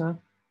 esa,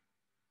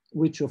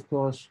 which of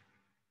course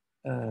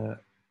are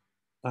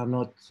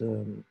not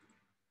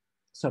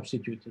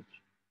substituted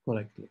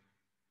correctly.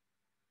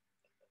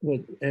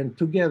 And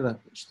together,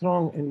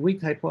 strong and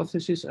weak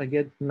hypothesis, I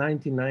get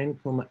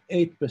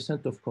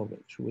 99.8% of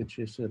coverage, which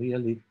is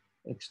really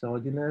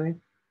extraordinary.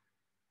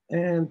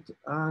 And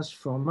as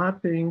for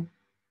mapping,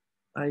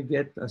 I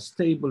get a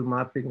stable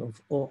mapping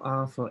of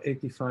OR for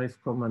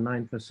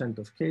 85.9%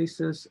 of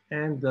cases,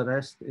 and the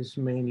rest is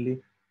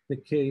mainly the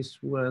case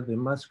where the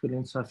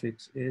masculine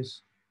suffix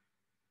is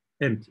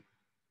empty.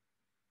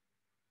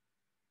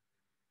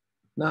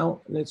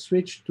 Now let's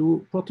switch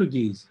to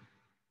Portuguese.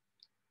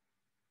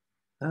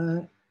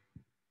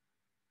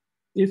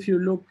 If you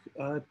look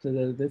at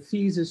the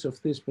thesis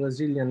of this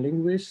Brazilian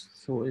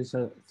linguist, so it's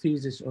a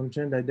thesis on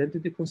gender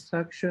identity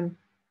construction,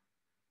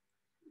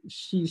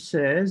 she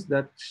says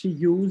that she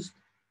used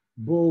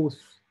both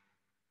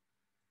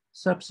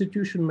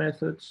substitution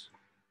methods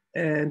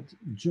and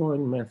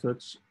join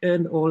methods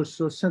and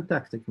also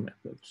syntactic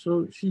methods.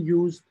 So she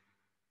used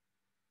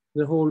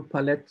the whole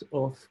palette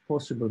of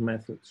possible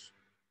methods.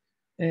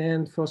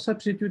 And for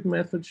substitute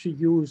methods, she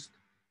used,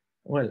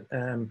 well,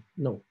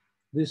 no,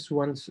 this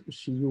ones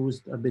she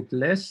used a bit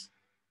less,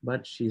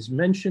 but she's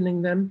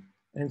mentioning them,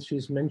 and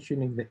she's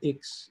mentioning the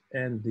X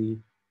and the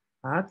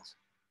at,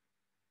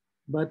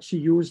 but she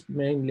used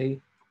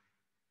mainly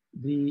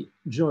the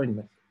join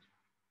method.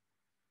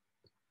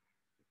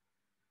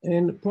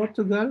 In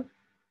Portugal,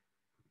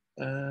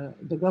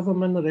 the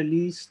government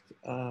released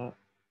a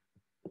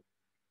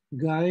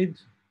guide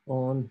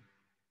on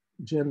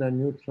gender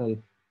neutral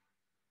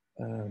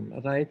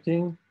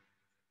writing,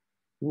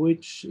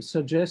 which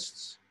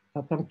suggests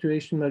a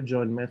punctuational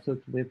join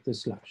method with the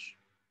slash.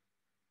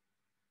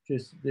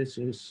 This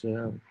is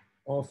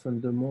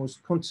often the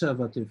most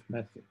conservative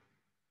method.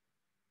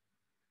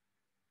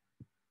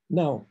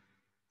 Now,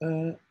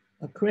 a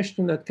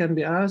question that can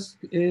be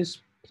asked is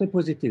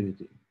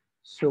prepositivity.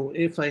 So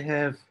if I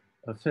have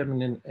a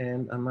feminine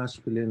and a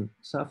masculine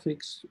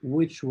suffix,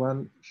 which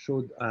one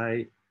should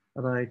I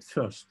write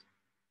first?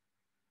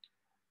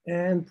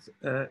 And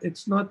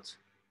it's not,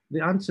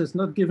 the answer is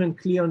not given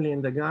clearly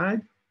in the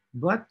guide,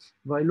 but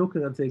by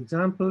looking at the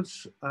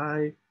examples,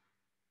 I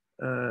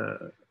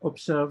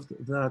observed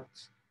that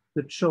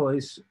the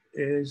choice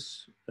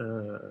is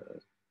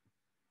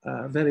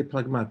a very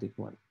pragmatic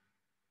one.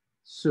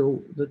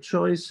 So the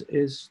choice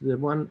is the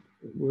one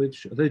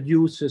which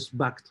reduces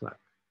backtrack.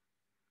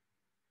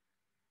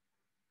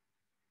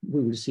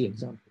 We will see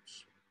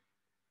examples.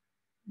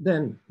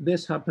 Then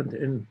this happened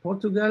in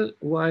Portugal,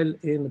 while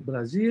in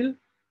Brazil,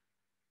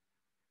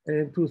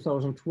 in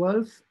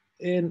 2012,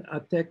 in a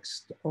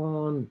text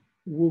on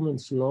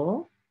women's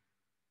law,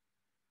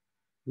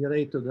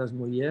 Direito das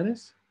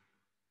Mulheres,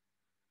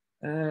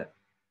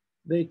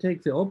 they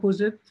take the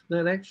opposite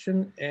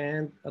direction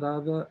and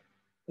rather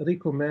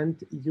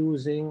recommend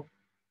using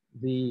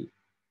the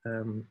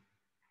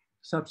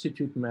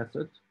substitute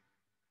method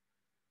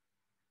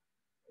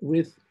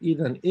with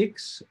either an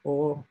X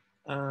or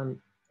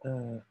an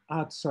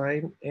at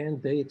sign,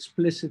 and they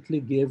explicitly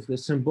give the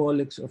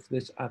symbolics of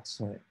this at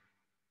sign.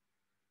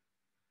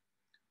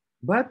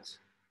 But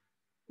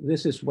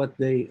this is what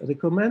they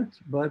recommend,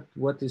 but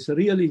what is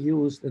really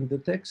used in the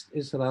text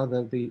is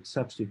rather the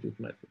substitute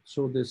method.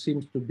 So there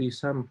seems to be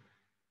some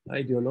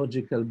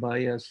ideological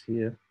bias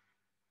here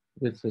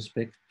with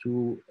respect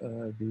to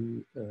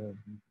the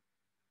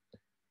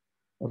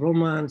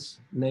Romance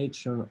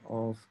nature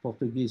of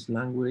Portuguese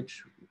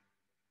language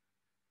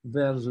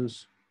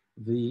versus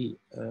the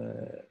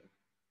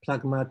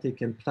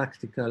pragmatic and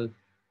practical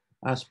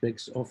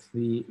aspects of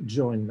the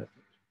join method.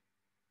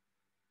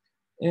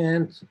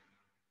 And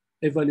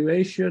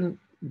evaluation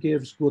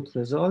gives good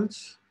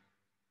results.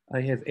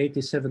 I have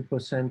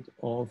 87%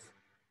 of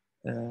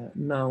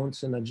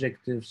nouns and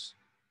adjectives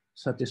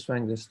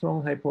satisfying the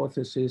strong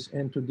hypothesis,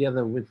 and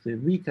together with the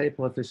weak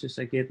hypothesis,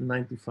 I get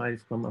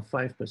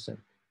 95.5%.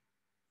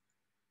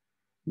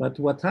 But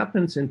what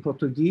happens in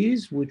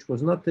Portuguese, which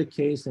was not the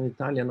case in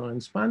Italian or in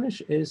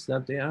Spanish, is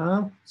that there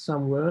are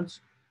some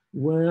words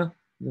where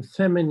the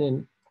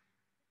feminine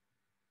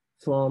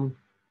form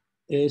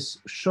is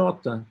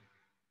shorter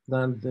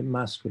than the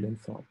masculine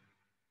form.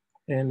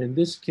 And in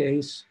this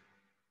case,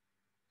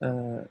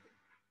 the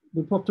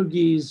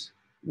Portuguese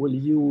will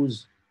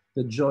use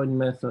the join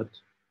method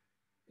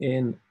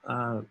in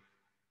a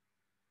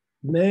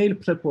male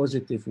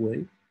prepositive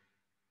way,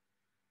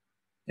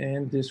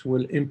 and this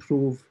will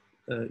improve,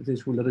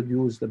 this will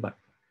reduce the backtrack.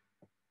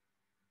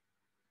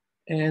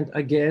 And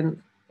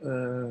again,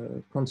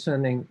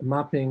 concerning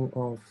mapping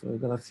of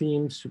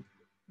graphemes,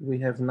 we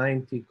have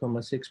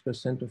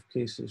 90.6% of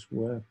cases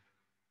where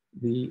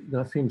the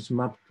graphemes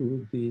mapped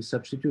to the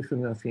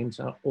substitution graphemes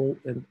are O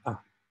and A.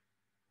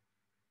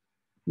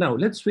 Now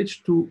let's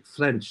switch to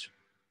French.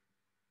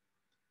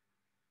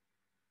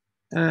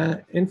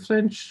 In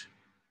French,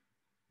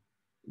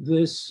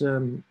 this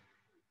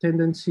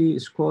tendency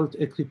is called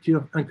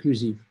écriture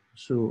inclusive,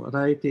 so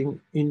writing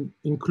in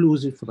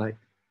inclusive writing.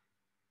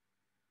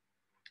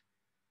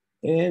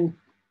 In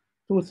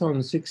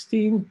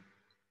 2016,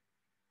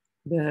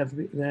 there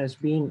has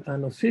been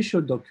an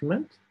official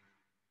document.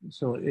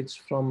 So it's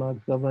from a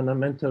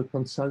governmental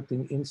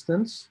consulting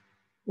instance,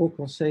 Au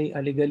Conseil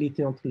à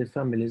l'égalité entre les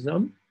femmes et les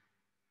hommes.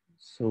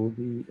 So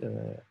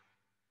the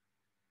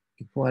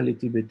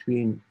equality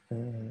between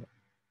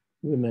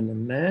women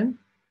and men.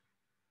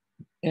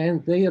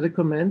 And they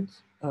recommend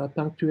a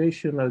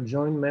punctuational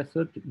join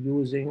method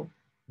using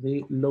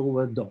the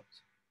lower dot.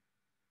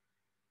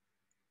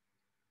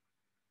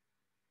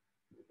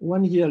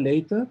 1 year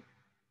later,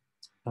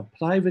 a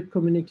private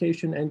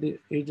communication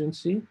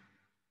agency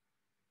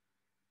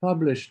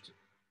published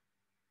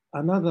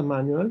another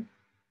manual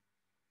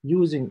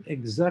using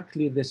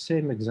exactly the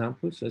same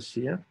examples as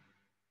here,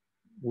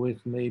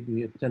 with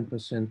maybe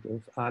 10%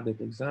 of added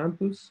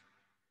examples.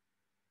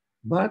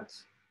 But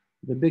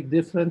the big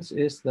difference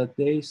is that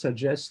they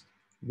suggest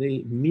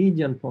the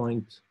median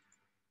point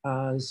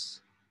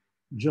as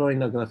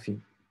joiner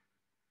grapheme,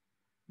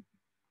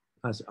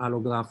 as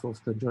allograph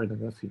of the joiner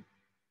grapheme.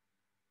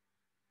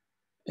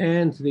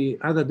 And the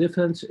other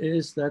difference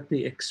is that they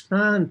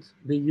expand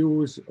the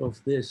use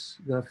of this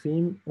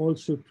grapheme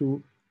also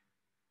to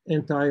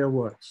entire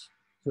words.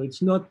 So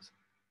it's not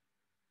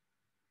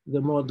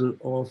the model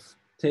of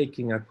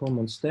taking a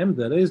common stem.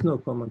 There is no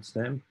common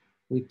stem.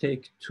 We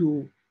take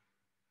two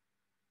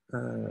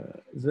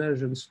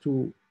versions,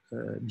 two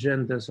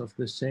genders of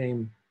the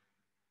same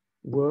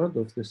word,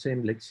 of the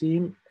same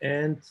lexeme,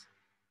 and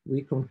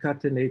we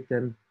concatenate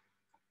them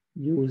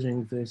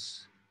using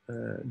this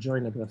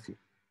joiner grapheme.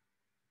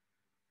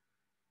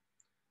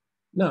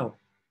 Now,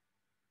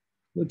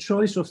 the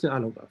choice of the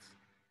allograph.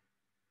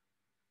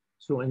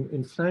 So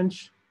in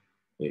French,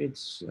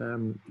 it's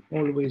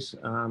always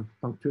a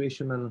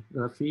punctuational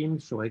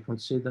grapheme. So I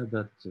consider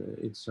that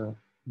it's a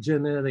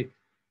generic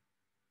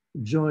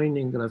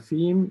joining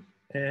grapheme,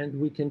 and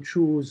we can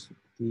choose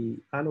the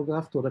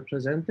allograph to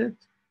represent it.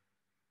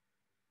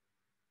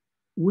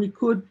 We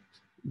could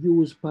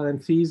use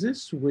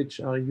parentheses,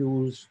 which are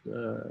used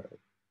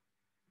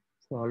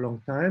for a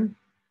long time.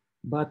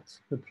 But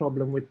the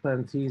problem with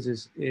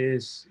parentheses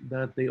is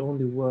that they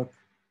only work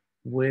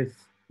with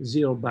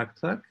 0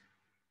 backtrack,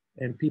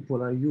 and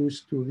people are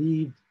used to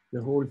read the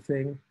whole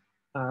thing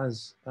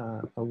as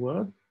a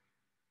word.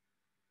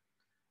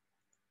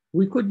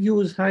 We could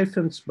use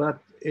hyphens,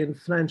 but in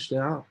French,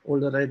 there are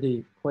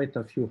already quite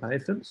a few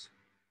hyphens.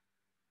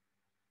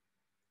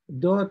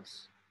 Dot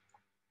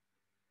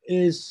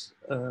is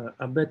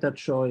a better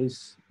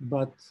choice,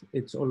 but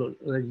it's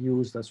already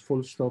used as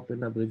full stop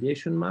and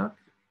abbreviation mark.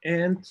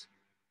 And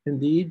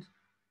indeed,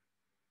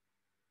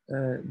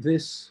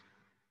 this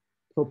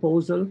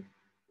proposal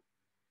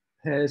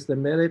has the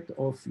merit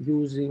of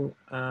using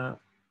an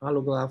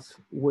allograph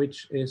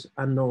which is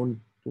unknown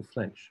to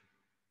French.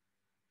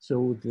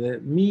 So the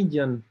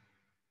median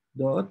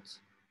dot,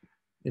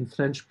 in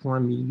French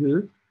point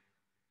milieu,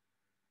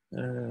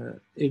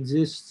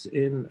 exists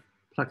in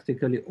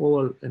practically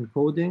all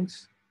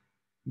encodings,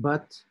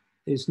 but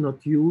is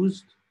not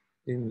used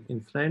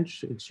in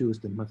French. It's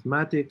used in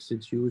mathematics,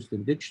 it's used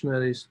in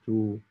dictionaries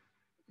to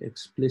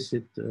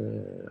explicit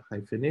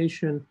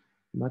hyphenation,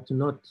 but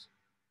not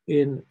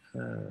in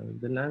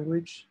the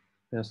language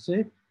per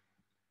se.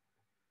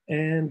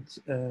 And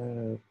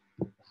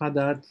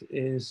Haddad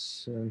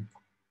is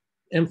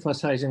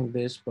emphasizing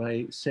this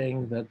by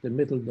saying that the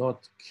middle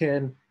dot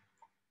can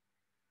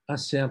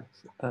assert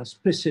a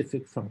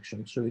specific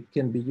function. So it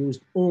can be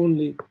used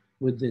only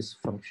with this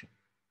function.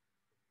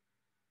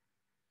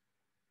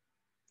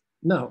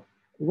 Now,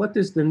 what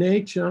is the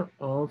nature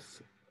of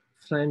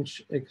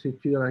French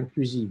écriture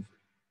inclusive?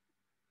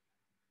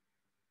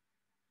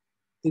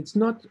 It's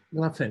not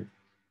graphemic,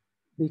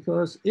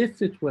 because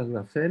if it were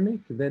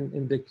graphemic, then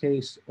in the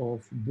case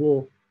of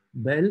beau,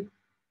 belle,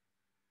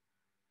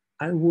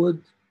 I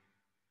would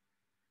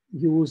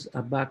use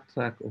a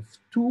backtrack of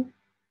 2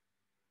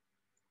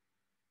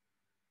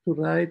 to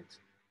write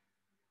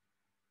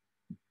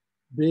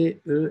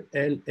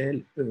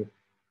B-E-L-L-E,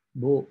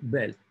 beau,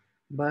 belle.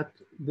 But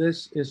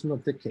this is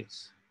not the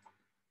case.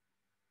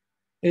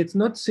 It's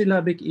not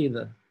syllabic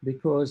either,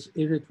 because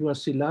if it were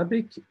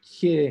syllabic,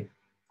 quier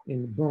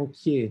in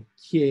banquier,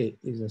 quier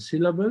is a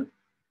syllable.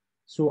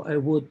 So I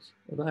would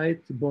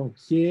write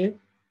banquier,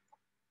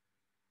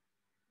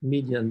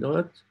 median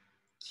dot,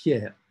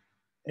 quier.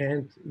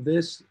 And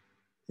this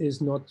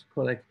is not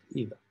correct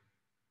either.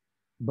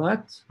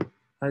 But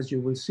as you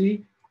will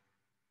see,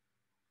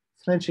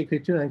 French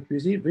écriture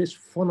inclusive is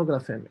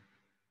phonographemic.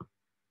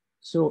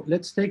 So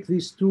let's take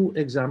these two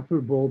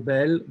examples, beau,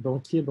 belle,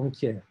 banquier,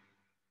 banquière.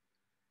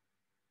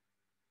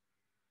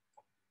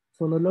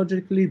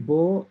 Phonologically,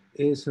 beau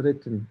is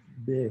written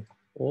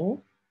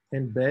B-O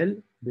and belle,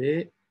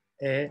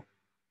 B-E-L,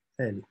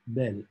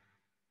 belle.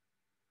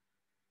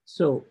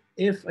 So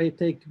if I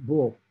take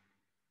beau,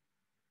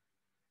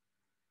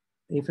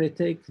 if I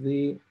take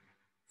the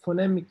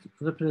phonemic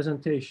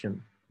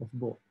representation of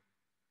beau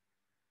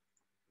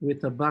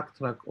with a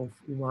backtrack of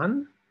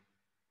 1,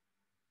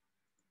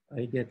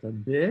 I get a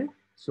B.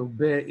 So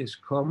B is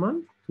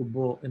common to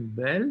beau and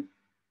belle.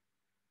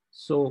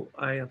 So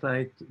I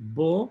write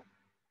beau,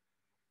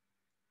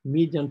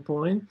 median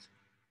point,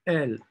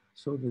 L.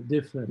 So the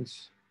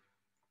difference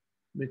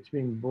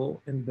between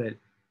beau and belle.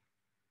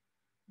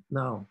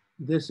 Now,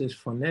 this is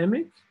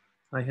phonemic.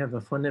 I have a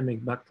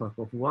phonemic backtrack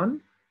of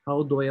 1.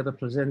 How do I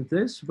represent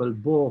this? Well,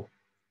 beau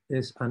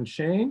is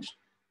unchanged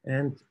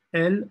and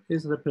L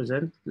is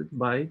represented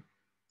by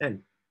L.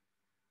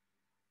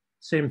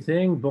 Same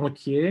thing,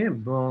 banquier,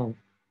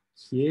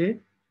 banquier,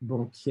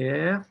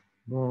 banquière,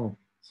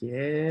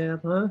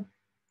 banquière.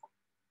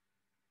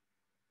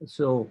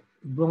 So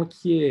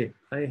banquier,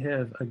 I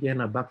have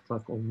again a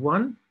backtrack of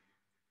 1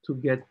 to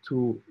get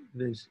to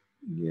this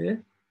yeah.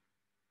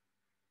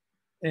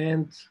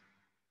 And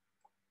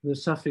the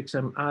suffix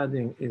I'm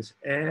adding is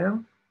er.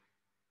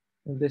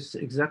 And this is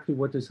exactly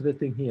what is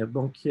written here,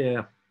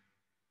 banquière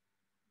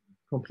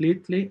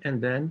completely, and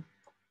then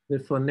the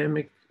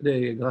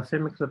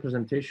graphemic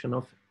representation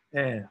of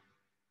er.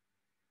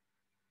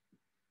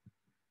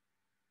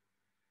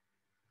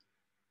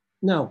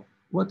 Now,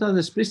 what are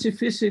the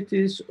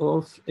specificities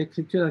of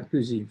écriture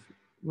inclusive?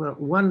 Well,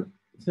 one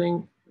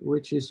thing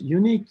which is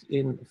unique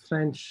in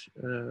French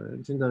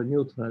gender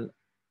neutral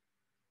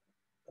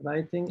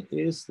writing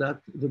is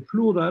that the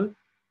plural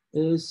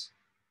is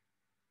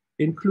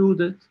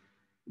included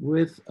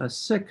with a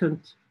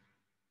second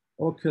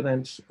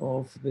occurrence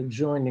of the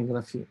joining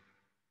grapheme.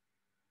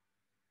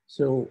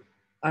 So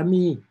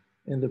ami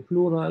in the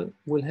plural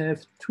will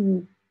have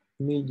 2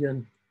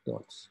 median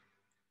dots.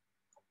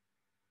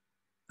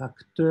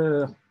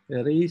 Acteur,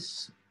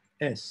 ris,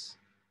 S,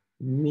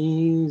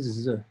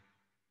 mise.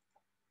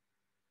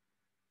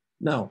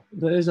 Now,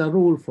 there is a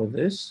rule for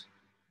this.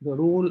 The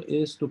rule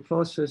is to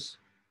process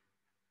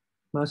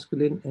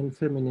masculine and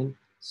feminine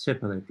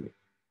separately.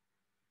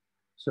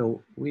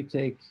 So we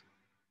take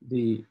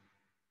the,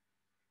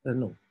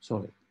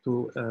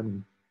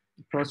 to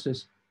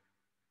process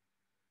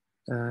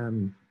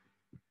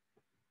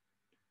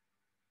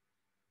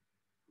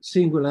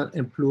singular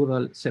and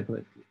plural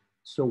separately.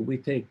 So we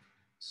take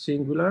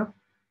singular,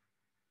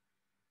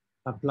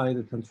 apply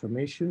the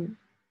transformation,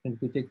 and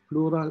we take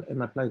plural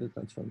and apply the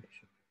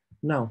transformation.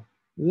 Now,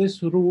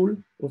 this rule,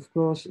 of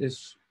course,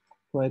 is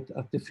quite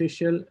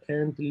artificial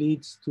and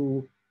leads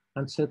to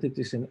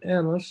uncertainties and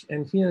errors.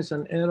 And here's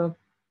an error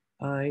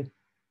I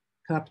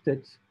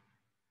captured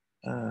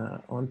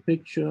on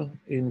picture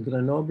in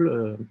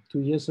Grenoble 2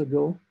 years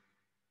ago,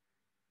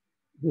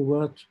 the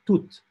word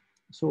tout.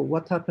 So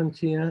what happened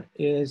here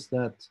is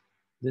that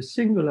the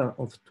singular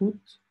of tout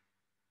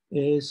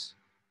is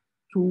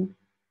toute.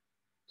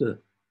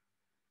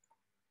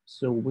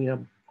 So we are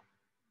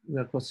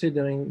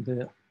considering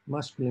the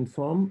masculine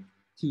form,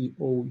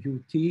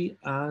 T-O-U-T,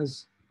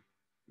 as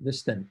the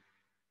stem.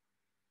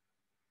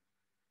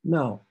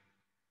 Now,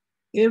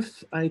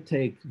 if I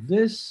take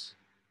this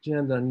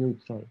gender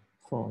neutral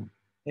form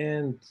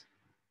and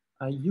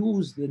I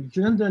use the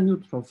gender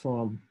neutral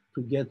form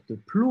to get the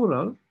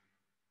plural,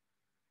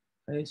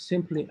 I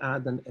simply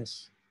add an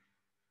S.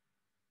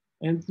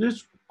 And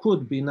this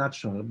could be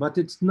natural, but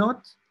it's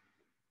not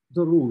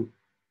the rule.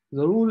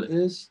 The rule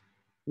is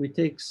we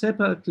take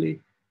separately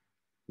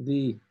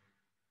the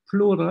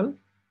plural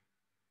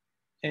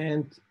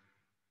and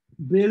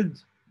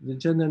build the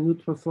gender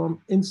neutral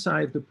form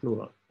inside the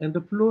plural. And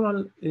the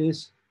plural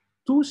is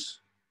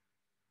tous.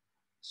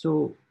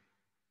 So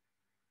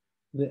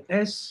the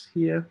S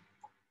here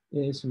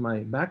is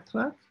my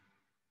backtrack.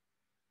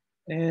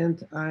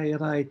 And I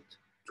write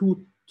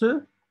toute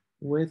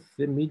with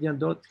the median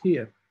dot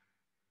here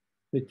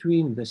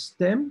between the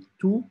stem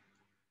tout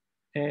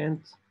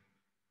and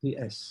the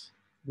S,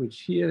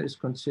 which here is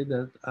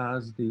considered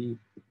as the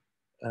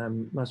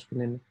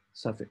masculine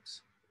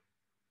suffix.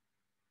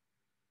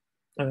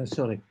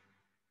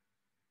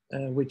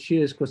 Which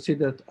here is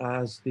considered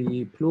as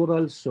the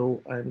plural,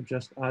 so I'm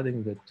just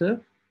adding the t.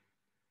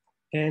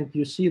 And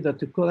you see that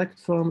the correct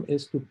form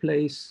is to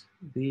place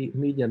the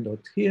median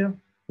dot here,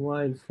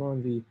 while for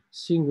the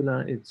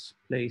singular, it's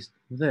placed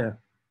there.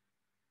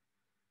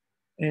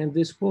 And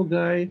this poor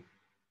guy,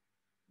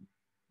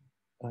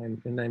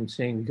 I'm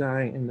saying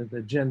guy in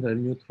the gender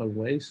neutral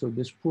way, so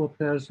this poor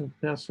person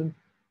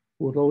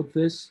who wrote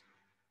this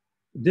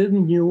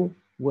didn't know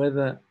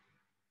whether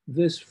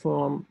this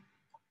form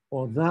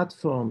or that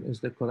form is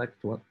the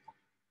correct one.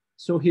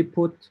 So he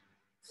put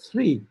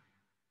 3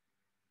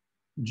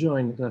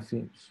 joined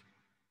graphemes,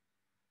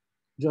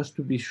 just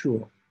to be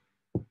sure.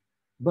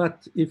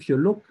 But if you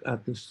look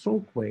at the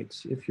stroke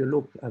weights, if you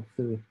look at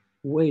the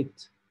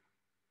weight,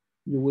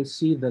 you will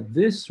see that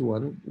this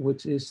one,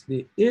 which is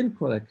the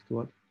incorrect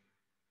one,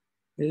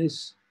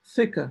 is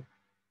thicker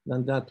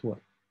than that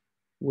one,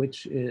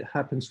 which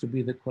happens to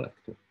be the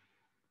correct one.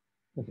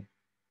 Okay.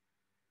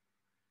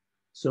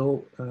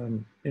 So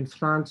in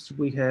France,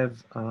 we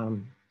have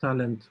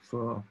talent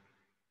for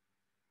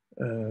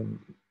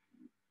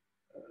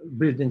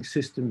building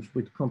systems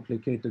with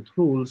complicated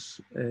rules.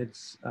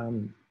 It's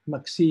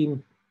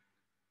Maxime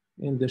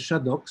in the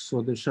Shadoks.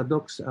 So the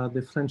Shadoks are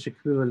the French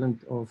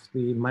equivalent of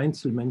the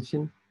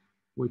Mainzelmännchen,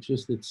 which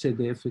is the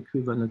CDF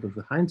equivalent of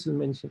the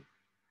Heinzelmännchen.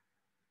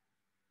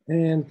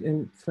 And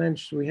in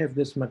French, we have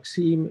this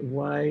maxime: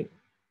 why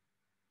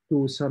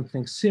do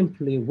something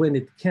simply when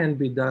it can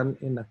be done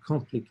in a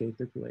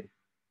complicated way?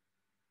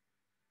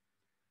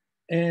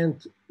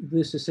 And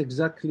this is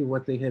exactly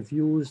what they have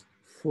used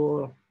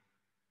for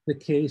the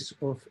case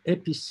of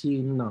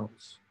epicene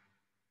nouns.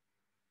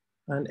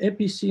 An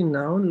epicene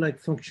noun like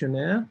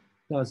fonctionnaire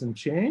doesn't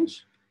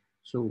change.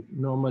 So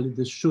normally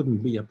this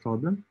shouldn't be a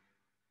problem.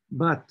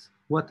 But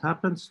what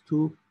happens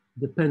to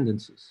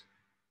dependencies?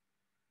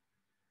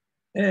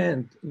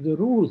 And the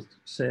rule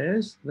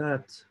says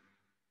that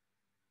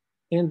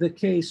in the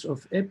case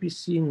of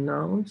epicene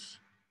nouns,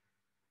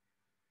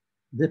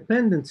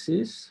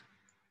 dependencies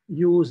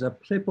use a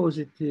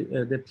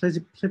prepositive,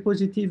 the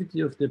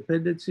prepositivity of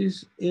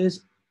dependencies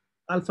is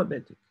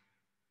alphabetic.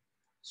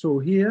 So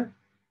here,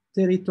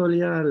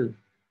 territorial,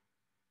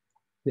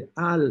 the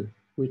al,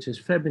 which is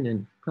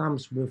feminine,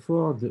 comes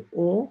before the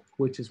o,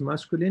 which is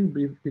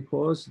masculine,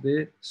 because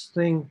the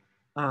string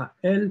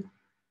al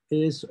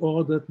is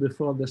ordered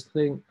before the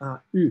string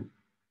au.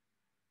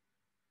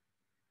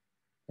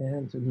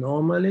 And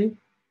normally,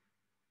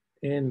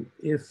 and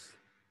if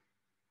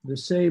the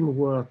same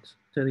word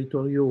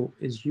territoriaux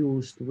is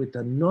used with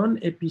a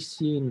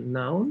non-epicene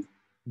noun,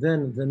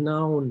 then the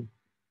noun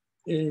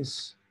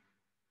is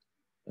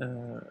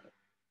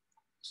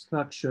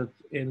structured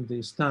in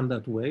the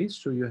standard way.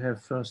 So you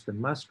have first the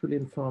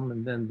masculine form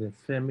and then the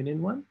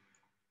feminine one.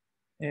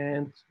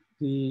 And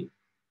the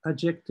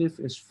adjective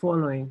is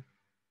following,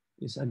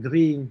 is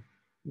agreeing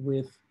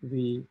with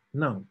the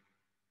noun.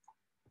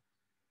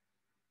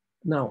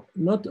 Now,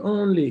 not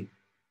only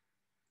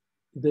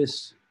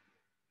this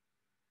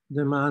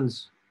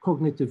demands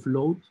cognitive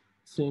load,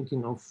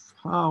 thinking of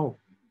how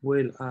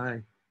will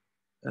I,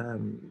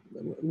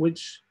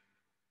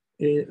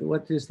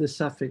 what is the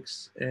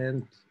suffix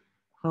and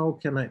how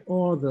can I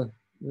order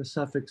the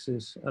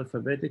suffixes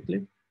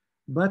alphabetically,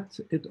 but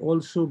it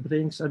also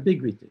brings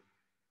ambiguity.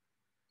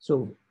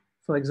 So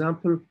for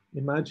example,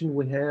 imagine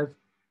we have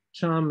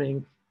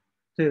charming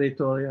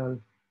territorial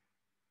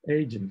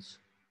agents.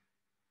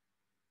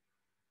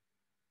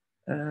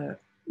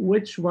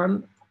 Which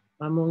one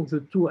among the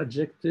two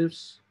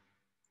adjectives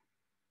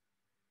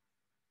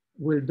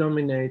will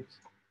dominate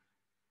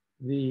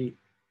the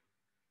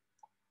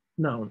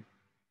noun?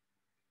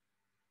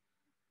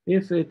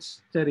 If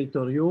it's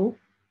territoriaux,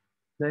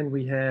 then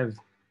we have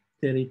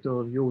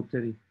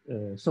territoriaux,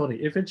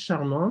 if it's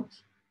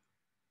charmant,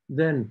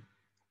 then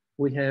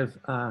we have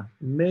a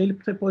male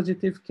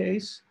prepositive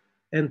case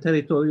and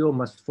territoriaux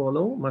must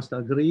follow, must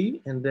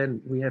agree, and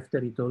then we have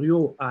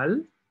territoriaux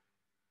al,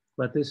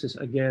 but this is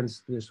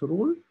against this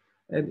rule.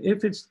 And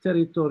if it's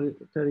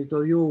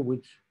territoriaux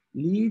which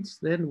leads,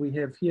 then we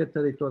have here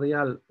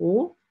territorial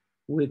o,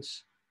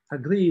 which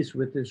agrees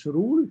with this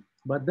rule,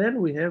 but then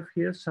we have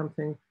here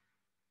something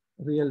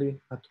really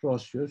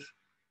atrocious,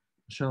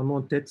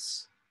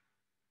 charmantettes,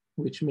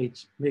 which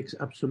makes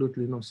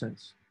absolutely no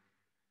sense.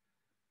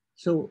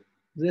 So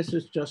this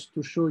is just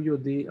to show you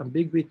the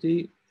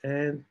ambiguity,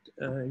 and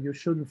you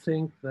shouldn't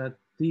think that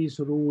these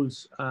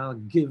rules are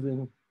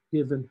given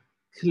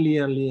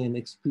clearly and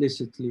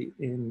explicitly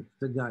in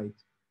the guide.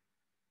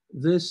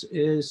 This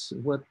is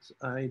what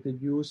I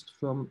deduced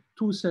from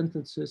 2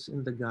 sentences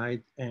in the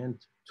guide and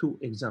 2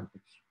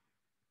 examples.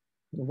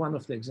 One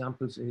of the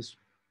examples is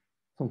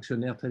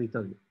fonctionnaire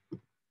territorial.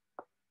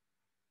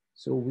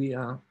 So we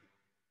are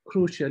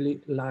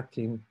crucially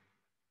lacking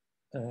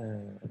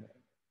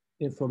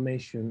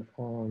information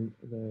on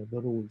the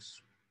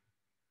rules.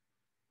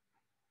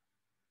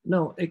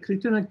 Now,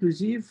 écriture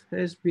inclusive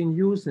has been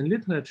used in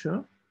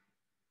literature.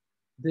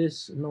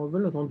 This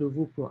novel,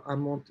 Rendezvous pour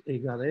Amante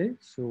Égarée,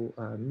 so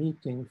a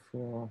meeting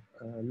for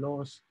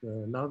lost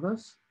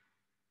lovers,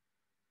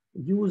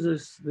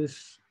 uses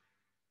this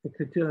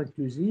écriture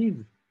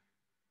inclusive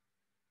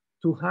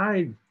to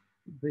hide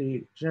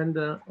the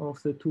gender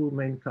of the 2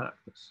 main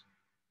characters.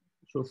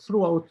 So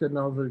throughout the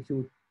novel,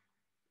 you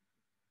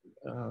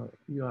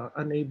are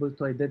unable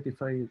to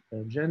identify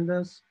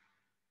genders.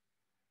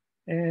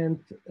 And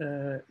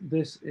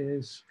this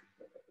is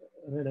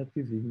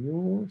relatively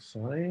new,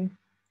 sorry.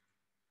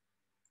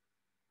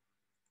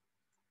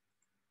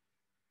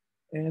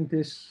 And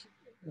this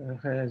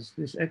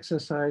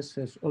exercise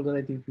has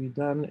already been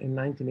done in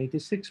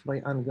 1986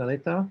 by Anne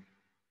Garetta,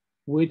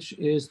 which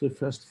is the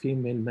first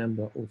female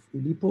member of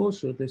Oulipo.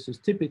 So this is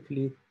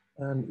typically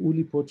an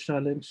Oulipo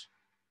challenge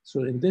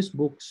So in this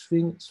book,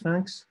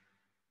 Sphinx,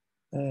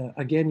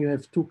 again, you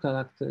have two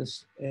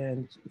characters,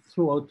 and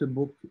throughout the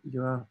book,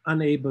 you are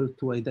unable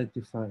to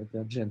identify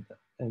their gender.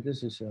 And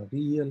this is a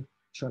real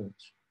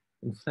challenge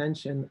in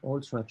French, and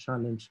also a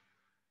challenge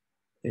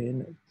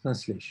in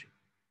translation.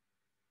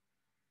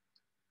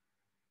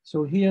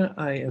 So here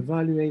I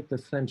evaluate the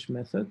French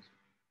method.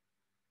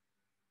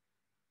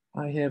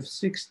 I have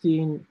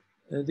 16,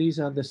 these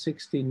are the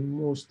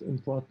 16 most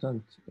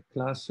important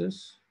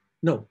classes.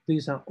 No,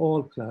 these are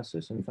all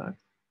classes, in fact.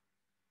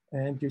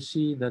 And you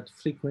see that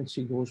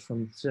frequency goes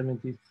from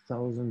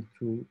 70,000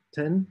 to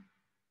 10.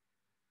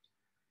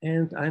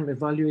 And I'm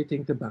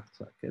evaluating the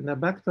backtrack. And a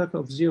backtrack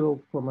of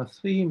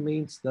 0.3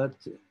 means that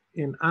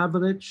in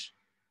average,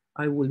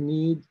 I will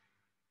need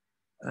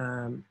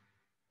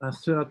a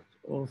third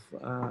of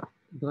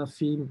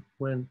grapheme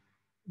when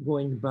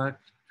going back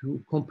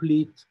to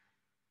complete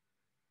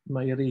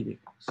my reading.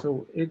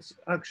 So it's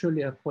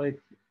actually a quite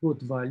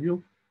good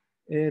value,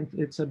 and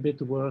it's a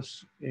bit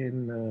worse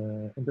in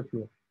the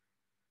plural.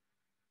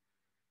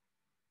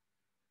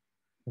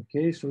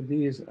 Okay, so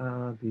these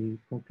are the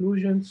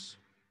conclusions.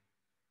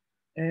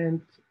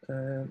 And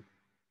the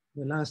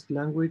last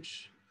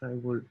language I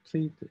will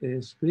treat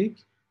is Greek.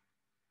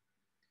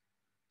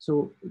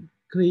 So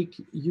Greek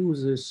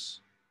uses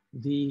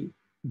the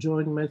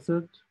join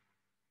method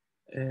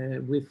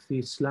with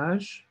the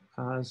slash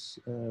as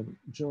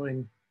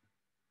join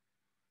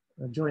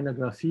a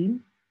grapheme.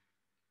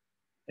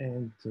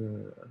 And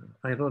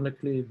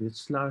ironically, the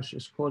slash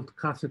is called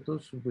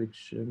cathetos,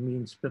 which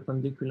means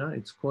perpendicular.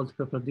 It's called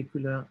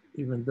perpendicular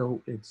even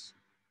though it's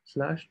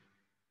slashed.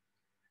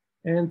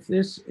 And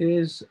this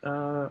is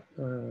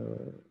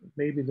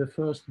maybe the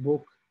first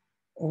book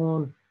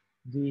on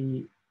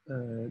the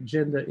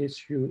gender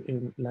issue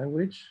in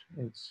language.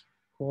 It's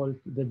called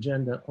The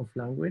Gender of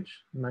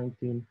Language,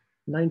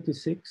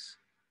 1996,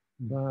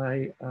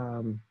 by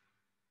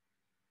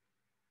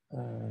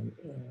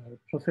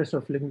professor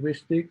of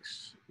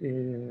linguistics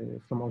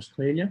from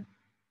Australia.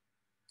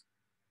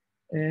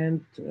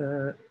 And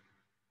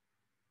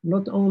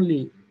not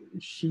only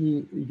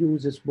she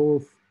uses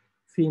both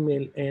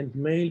female and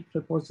male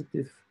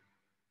prepositive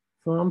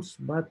forms,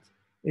 but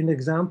in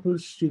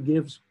examples, she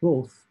gives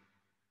both.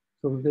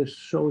 So this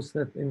shows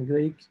that in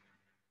Greek,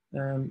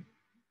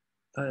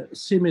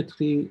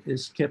 symmetry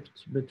is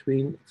kept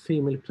between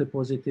female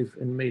prepositive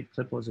and male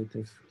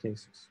prepositive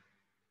cases.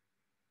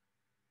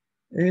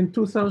 In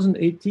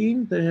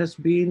 2018, there has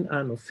been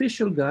an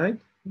official guide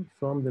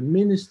from the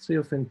Ministry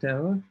of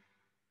Interior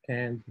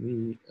and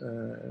the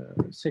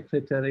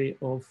Secretary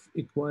of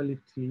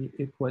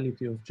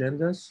Equality of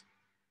Genders,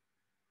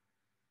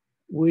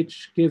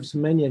 which gives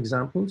many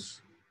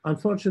examples.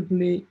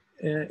 Unfortunately,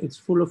 it's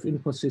full of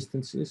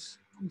inconsistencies.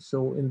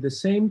 So in the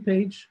same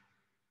page,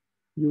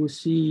 you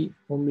see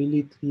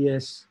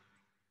omilitres,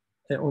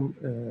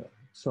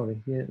 sorry,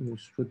 here it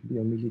should be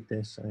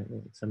omilites,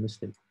 it's a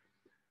mistake.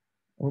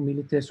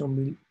 Omilites,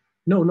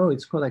 no,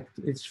 it's correct.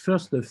 It's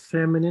first the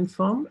feminine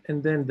form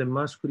and then the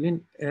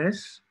masculine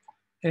s,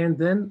 and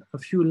then a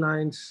few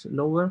lines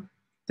lower,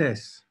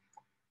 tes.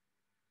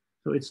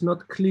 So it's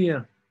not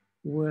clear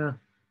where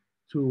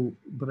to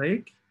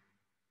break.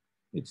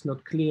 It's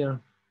not clear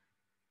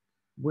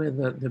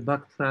whether the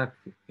backtrack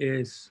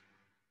is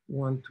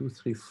 1, 2,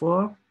 3,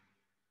 4,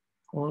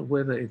 or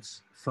whether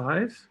it's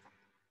 5.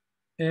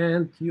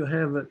 And you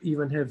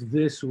even have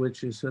this,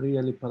 which is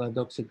really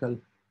paradoxical.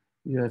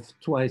 You have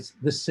twice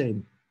the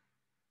same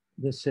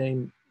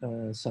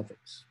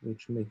suffix,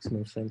 which makes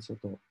no sense at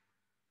all.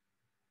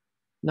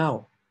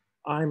 Now,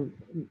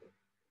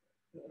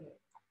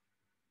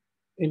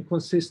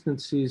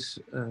 inconsistencies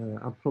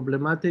are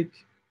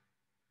problematic,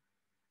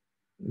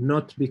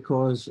 not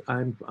because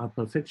I'm a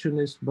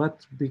perfectionist,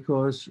 but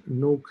because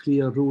no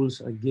clear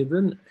rules are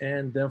given,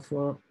 and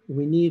therefore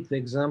we need the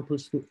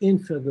examples to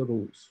infer the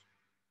rules.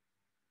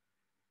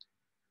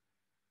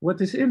 What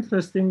is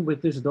interesting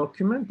with this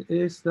document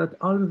is that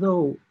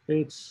although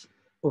it's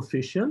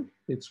official,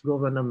 it's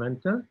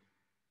governmental,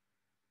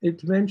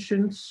 it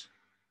mentions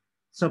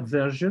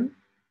subversion,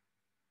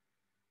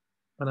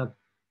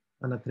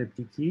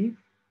 anatreptiki,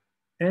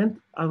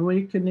 and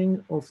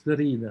awakening of the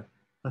reader,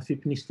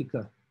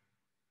 afipnistika.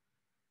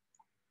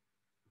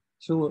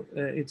 So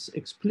it's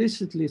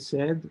explicitly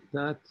said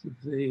that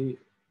we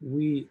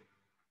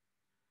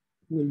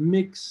will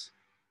mix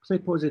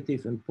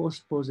prepositive and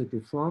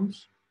postpositive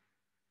forms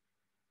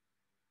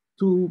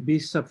to be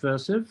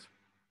subversive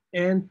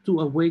and to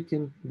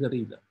awaken the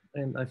reader.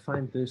 And I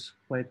find this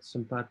quite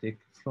sympathetic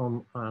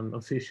from an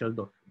official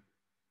document.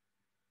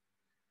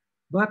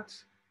 But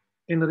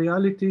in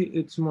reality,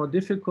 it's more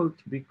difficult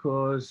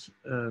because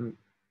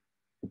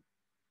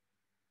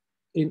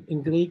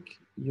in Greek,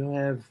 you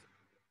have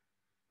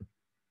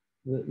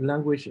the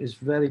language is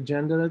very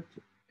gendered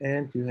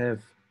and you have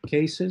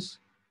cases,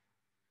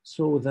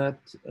 so that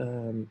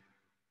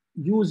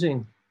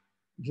using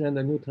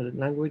gender neutral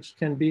language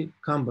can be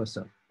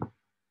cumbersome.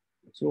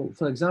 So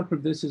for example,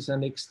 this is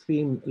an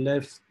extreme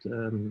left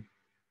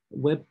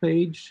web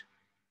page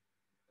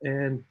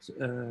And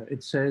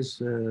it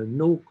says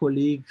no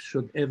colleague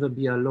should ever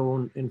be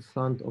alone in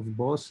front of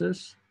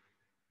bosses.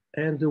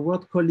 And the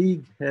word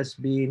colleague has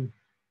been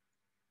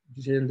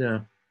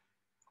gender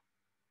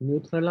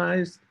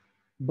neutralized,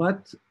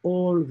 but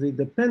all the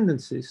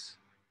dependencies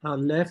are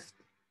left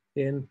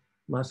in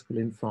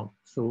masculine form.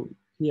 So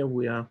here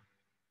we are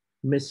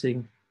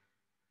missing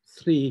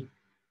 3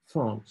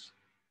 forms.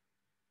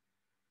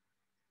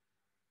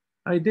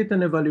 I did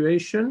an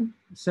evaluation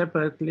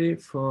separately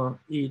for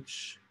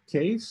each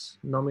case,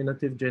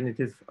 nominative,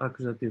 genitive,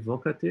 accusative,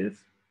 vocative.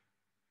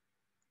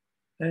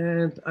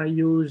 And I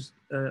used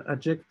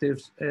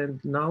adjectives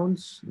and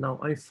nouns. Now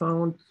I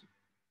found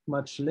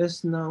much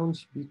less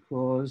nouns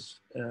because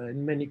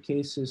in many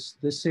cases,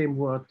 the same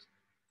word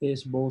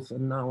is both a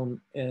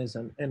noun as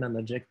and an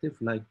adjective,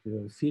 like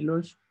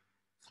philos,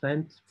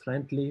 friend,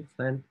 friendly,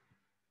 friend.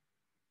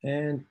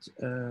 And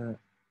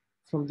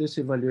from this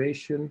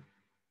evaluation,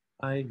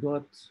 I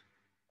got,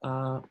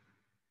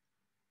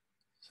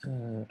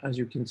 as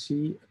you can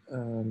see,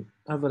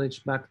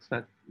 average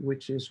backtrack,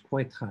 which is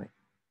quite high.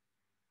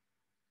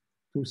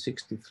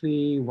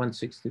 263,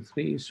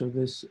 163. So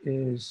this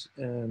is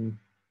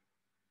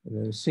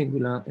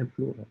singular and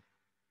plural.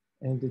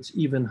 And it's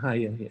even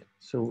higher here.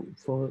 So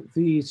for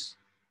this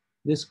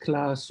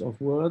class of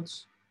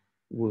words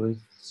with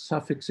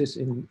suffixes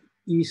in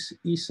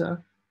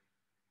isa,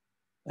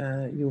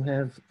 you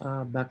have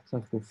a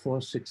backtrack of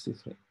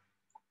 463.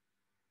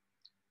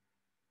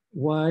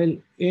 While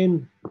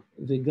in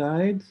the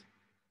guide,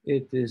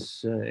 it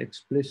is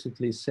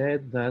explicitly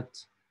said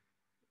that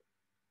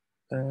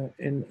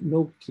in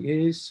no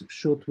case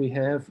should we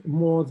have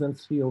more than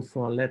 3 or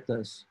 4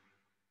 letters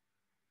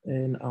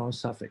in our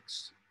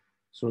suffix.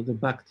 So the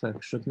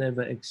backtrack should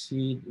never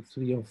exceed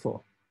 3 or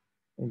 4.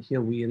 And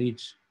here we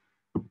reach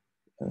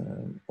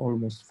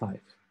almost 5.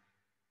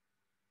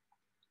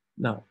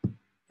 Now,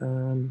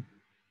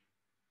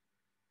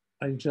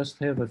 I just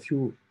have a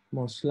few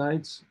more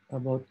slides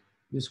about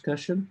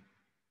discussion.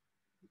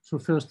 So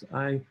first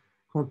I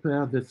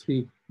compare the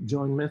 3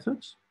 join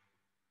methods.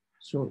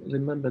 So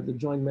remember the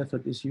join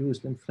method is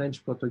used in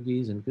French,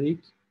 Portuguese, and Greek.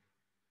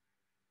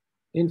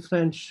 In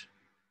French,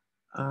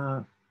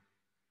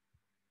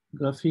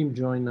 grapheme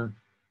joiner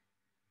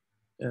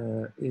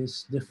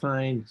is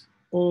defined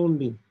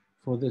only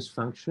for this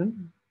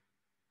function.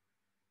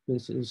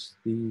 This is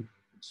the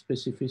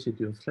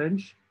specificity of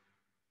French,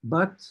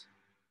 but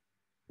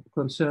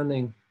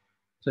concerning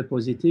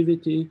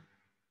prepositivity,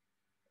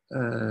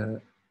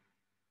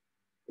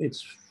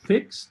 it's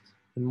fixed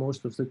in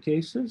most of the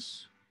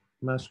cases,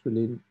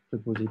 masculine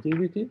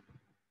prepositivity.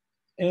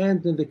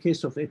 And in the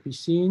case of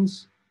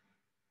epicene,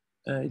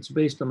 it's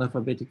based on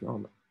alphabetic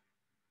order.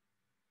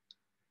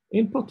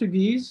 In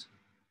Portuguese,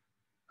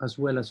 as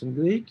well as in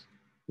Greek,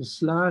 the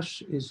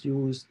slash is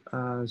used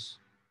as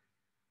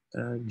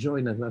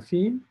joiner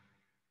grapheme.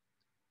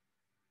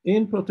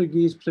 In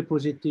Portuguese,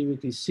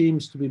 prepositivity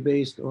seems to be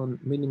based on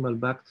minimal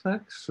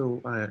backtrack.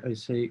 So I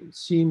say it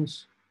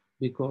seems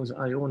because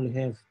I only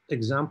have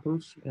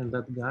examples in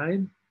that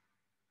guide.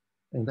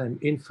 And I'm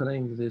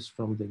inferring this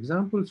from the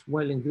examples.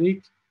 While in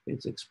Greek,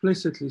 it's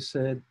explicitly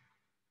said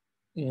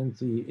in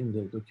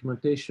the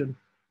documentation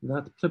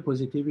that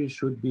prepositivity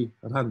should be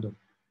random.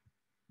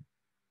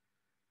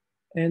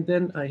 And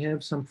then I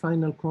have some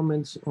final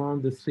comments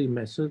on the 3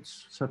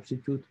 methods,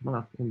 substitute,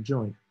 mark, and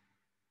join.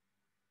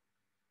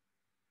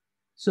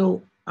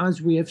 So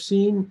as we have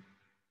seen,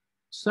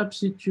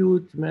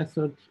 substitute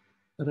method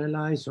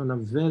relies on a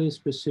very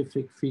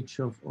specific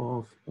feature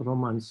of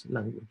Romance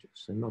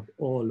languages, and not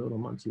all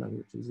Romance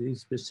languages,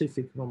 these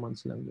specific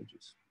Romance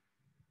languages.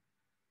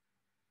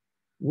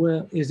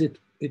 Where it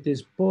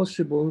is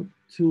possible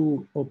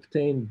to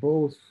obtain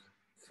both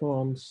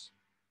forms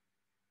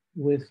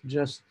with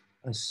just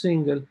a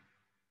single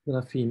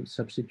grapheme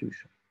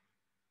substitution.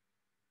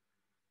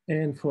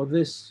 And for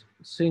this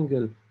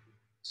single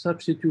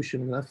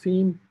substitution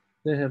grapheme,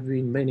 there have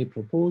been many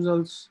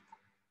proposals.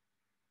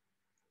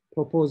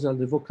 The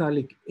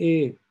vocalic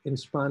A in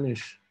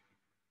Spanish,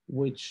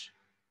 which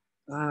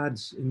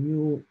adds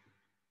new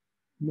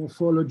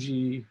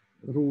morphology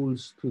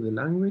rules to the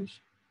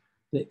language.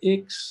 The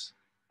X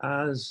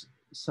as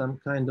some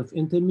kind of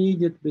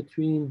intermediate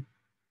between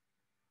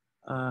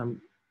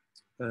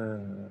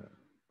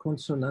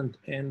consonant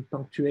and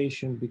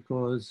punctuation,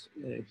 because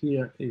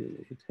here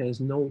it has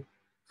no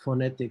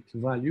phonetic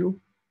value,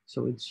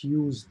 so it's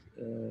used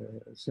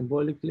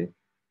symbolically,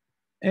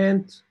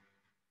 and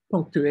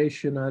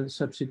punctuational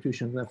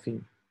substitution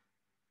grapheme,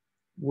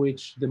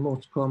 which the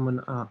most common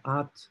are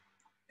at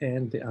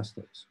and the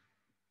asterisk.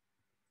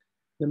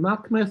 The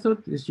mark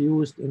method is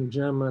used in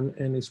German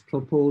and is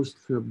proposed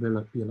for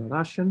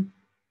Belarusian.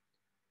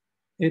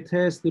 It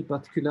has the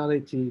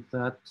particularity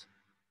that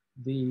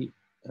the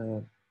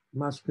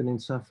masculine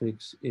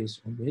suffix is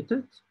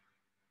omitted,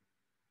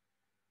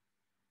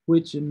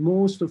 which in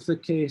most of the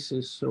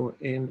cases, so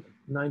in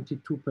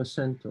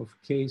 92% of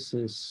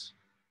cases,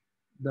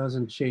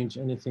 doesn't change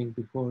anything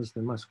because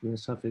the masculine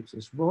suffix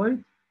is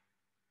void.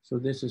 So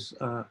this is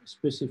a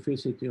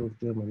specificity of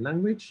German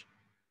language.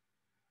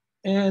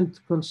 And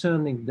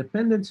concerning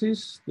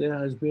dependencies, there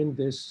has been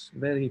this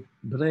very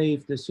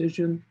brave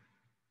decision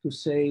to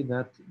say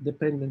that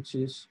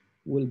dependencies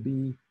will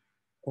be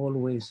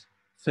always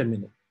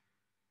feminine.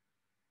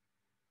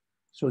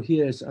 So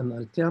here is an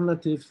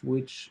alternative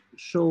which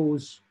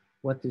shows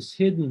what is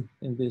hidden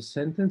in this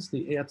sentence.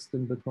 Die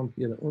Ärztin bekommt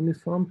ihre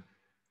Uniform.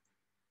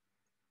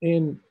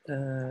 In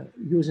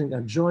using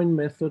a join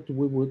method,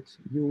 we would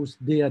use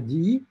der,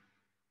 die.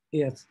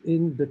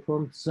 Ärztin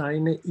bekommt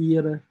seine,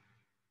 ihre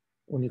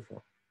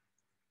Uniform.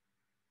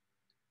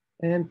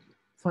 And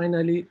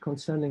finally,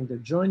 concerning the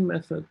join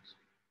method,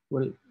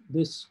 well,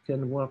 this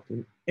can work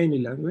in any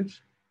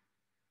language.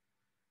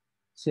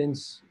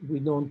 Since we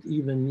don't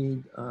even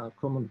need a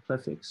common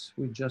prefix,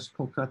 we just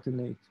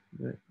concatenate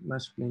the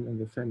masculine and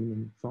the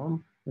feminine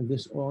form in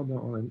this order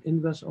or in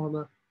inverse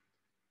order.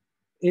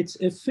 Its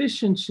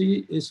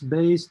efficiency is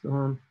based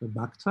on the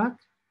backtrack.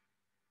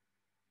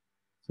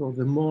 So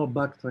the more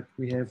backtrack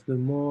we have, the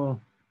more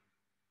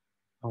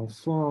our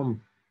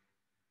form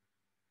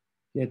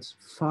gets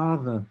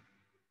farther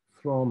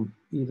from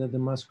either the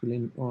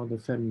masculine or the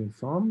feminine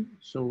form.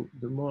 So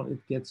the more it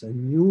gets a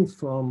new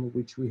form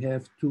which we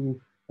have to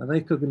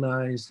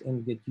recognize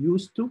and get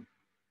used to.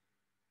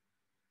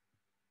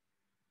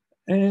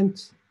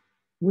 And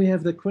we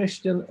have the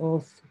question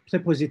of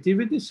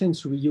prepositivity.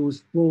 Since we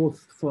use both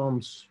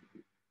forms,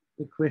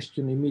 the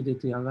question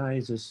immediately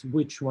arises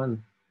which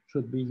one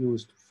should be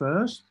used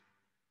first.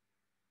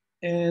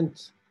 And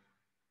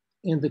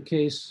in the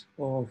case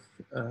of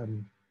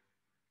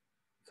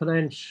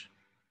French,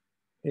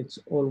 it's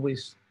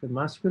always the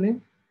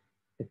masculine,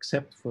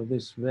 except for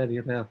this very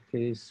rare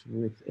case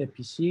with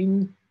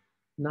epicene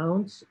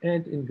nouns.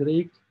 And in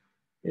Greek,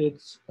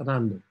 it's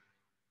random.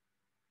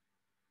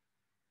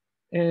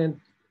 And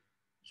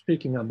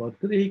speaking about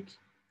Greek,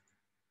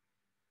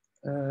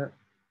 the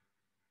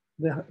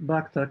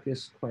backtrack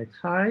is quite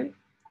high,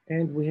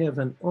 and we have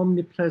an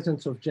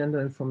omnipresence of gender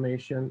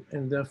information,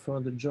 and therefore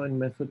the join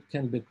method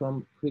can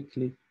become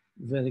quickly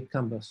very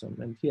cumbersome.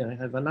 And here I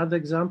have another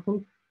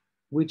example,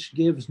 which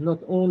gives not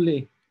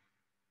only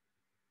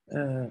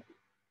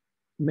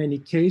many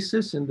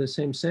cases in the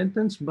same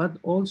sentence, but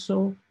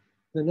also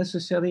the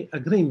necessary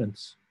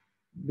agreements,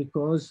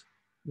 because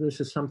this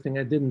is something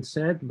I didn't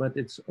say, but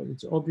it's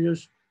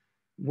obvious.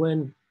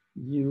 When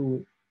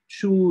you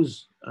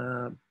choose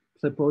a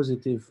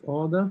prepositive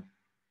order,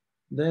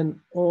 then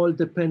all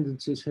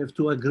dependencies have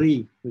to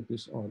agree with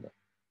this order.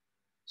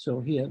 So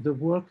here, the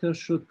worker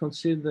should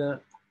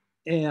consider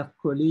er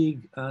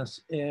colleague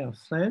as er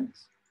friend,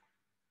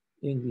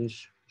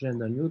 English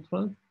gender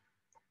neutral,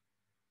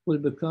 will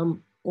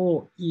become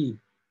oi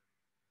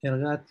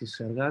ergatis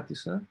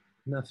ergatisa,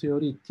 na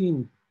θεωρεί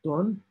την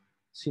τον,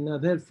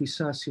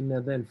 συναδέλφισσα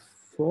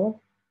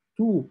συναδέλφο,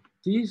 του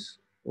της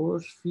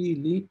ως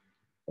φίλη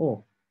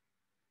ο.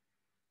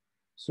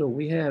 So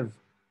we have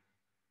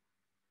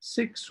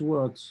 6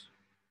 words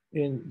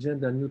in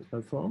gender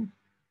neutral form,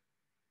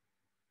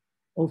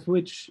 of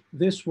which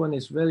this one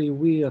is very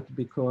weird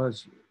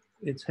because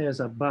it has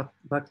a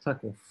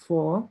backtrack of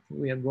 4.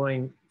 We are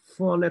going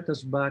 4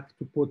 letters back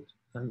to put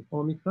an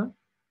omicron,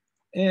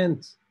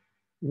 and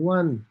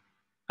 1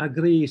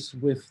 agrees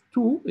with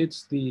 2.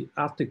 It's the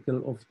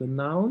article of the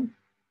noun,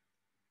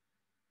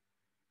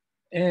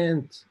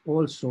 and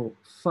also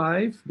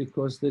 5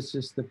 because this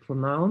is the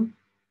pronoun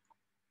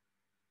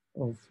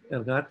of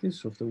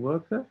ergatis, of the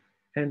worker.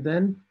 And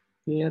then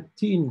here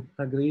tin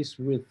agrees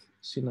with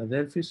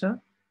synadelphisa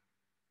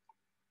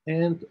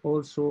and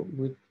also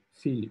with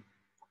fili,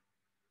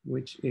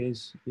 which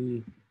is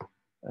the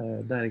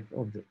direct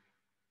object.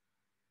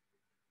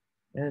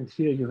 And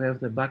here you have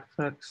the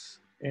backtracks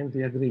and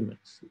the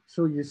agreements.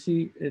 So you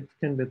see it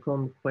can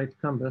become quite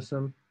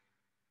cumbersome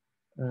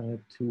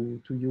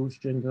to use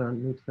gender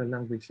neutral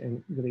language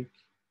in Greek.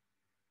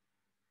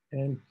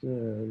 And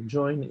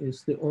join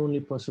is the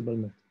only possible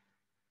method.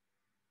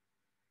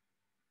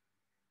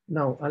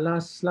 Now, a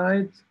last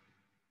slide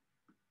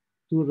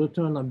to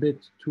return a bit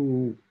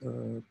to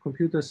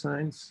computer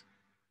science.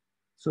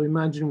 So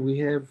imagine we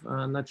have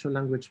a natural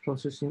language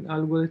processing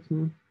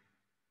algorithm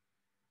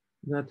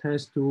that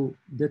has to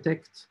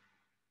detect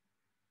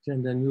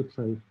gender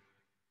neutral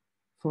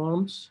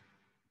forms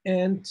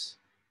and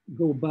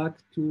go back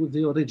to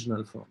the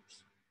original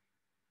forms.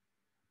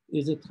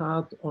 Is it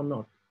hard or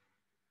not?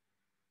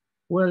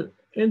 Well,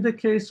 in the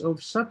case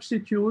of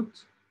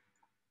substitute,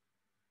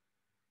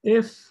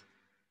 if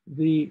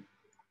the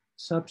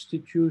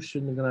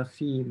substitution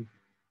grapheme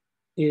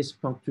is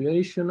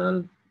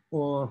punctuational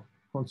or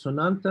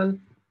consonantal,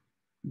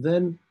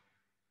 then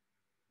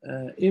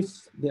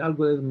if the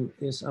algorithm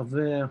is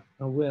aware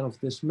of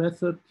this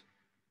method,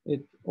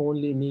 it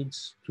only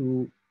needs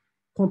to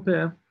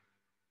compare.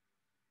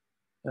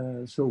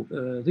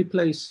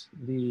 Replace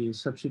the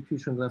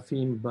substitution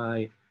grapheme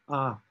by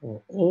A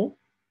or O,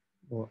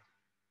 or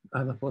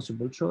other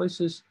possible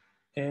choices,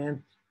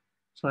 and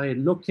try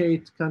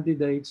locate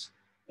candidates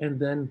and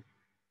then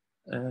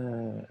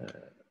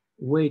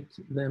weight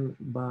them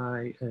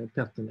by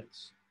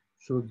pertinence.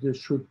 So this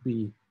should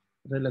be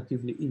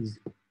relatively easy.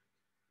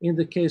 In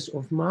the case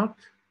of Mark,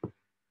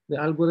 the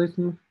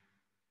algorithm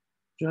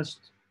just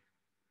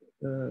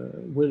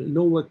will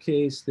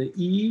lowercase the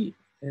E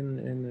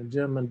in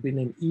German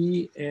binnen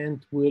E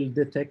and will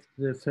detect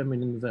the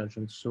feminine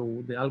version.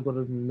 So the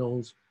algorithm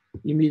knows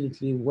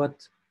immediately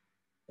what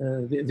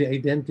the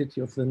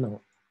identity of the noun.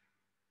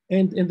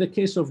 And in the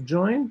case of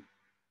join,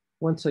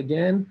 once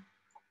again,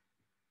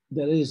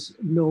 there is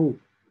no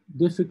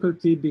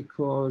difficulty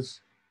because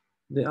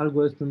the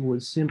algorithm will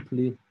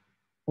simply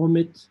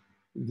omit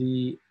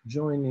the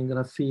joining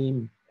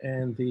grapheme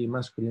and the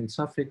masculine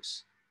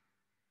suffix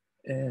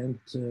and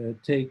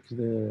take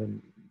the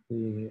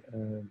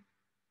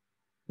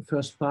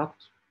first part,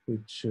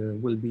 which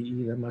will be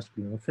either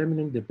masculine or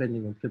feminine,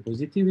 depending on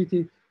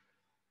prepositivity,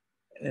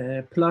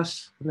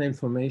 plus the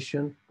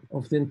information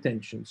of the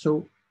intention.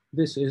 So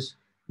this is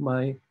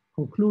my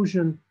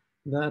conclusion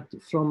that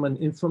from an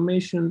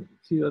information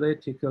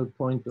theoretical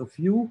point of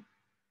view,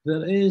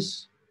 there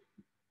is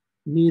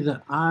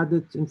neither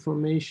added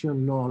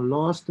information nor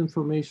lost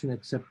information,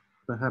 except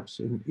perhaps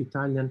in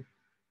Italian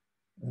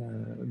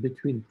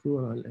between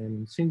plural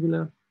and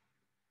singular.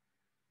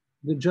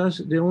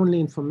 The only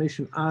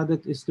information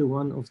added is the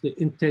one of the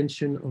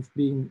intention of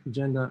being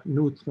gender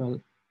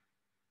neutral.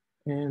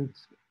 And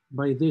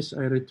by this,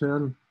 I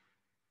return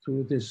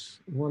to this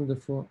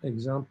wonderful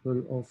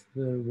example of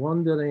the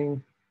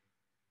wandering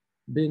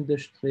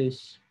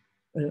Bindestrich,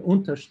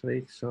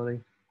 Unterstrich, sorry,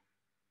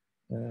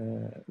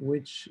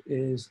 which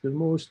is the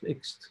most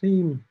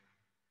extreme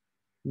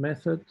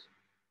method.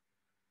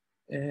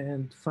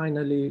 And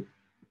finally,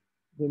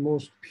 the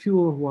most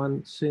pure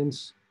one,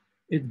 since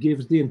it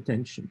gives the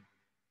intention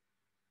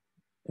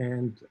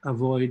and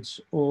avoids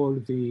all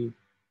the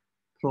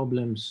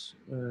problems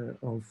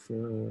of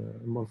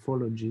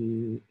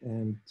morphology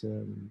and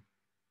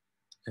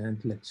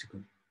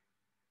lexicon.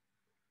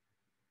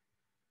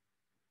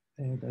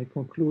 And I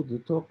conclude the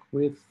talk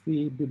with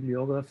the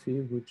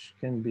bibliography, which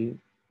can be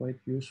quite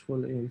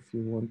useful if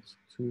you want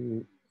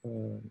to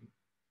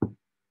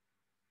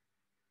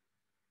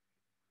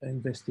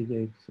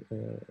investigate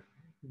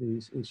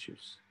these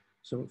issues.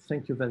 So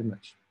thank you very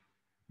much.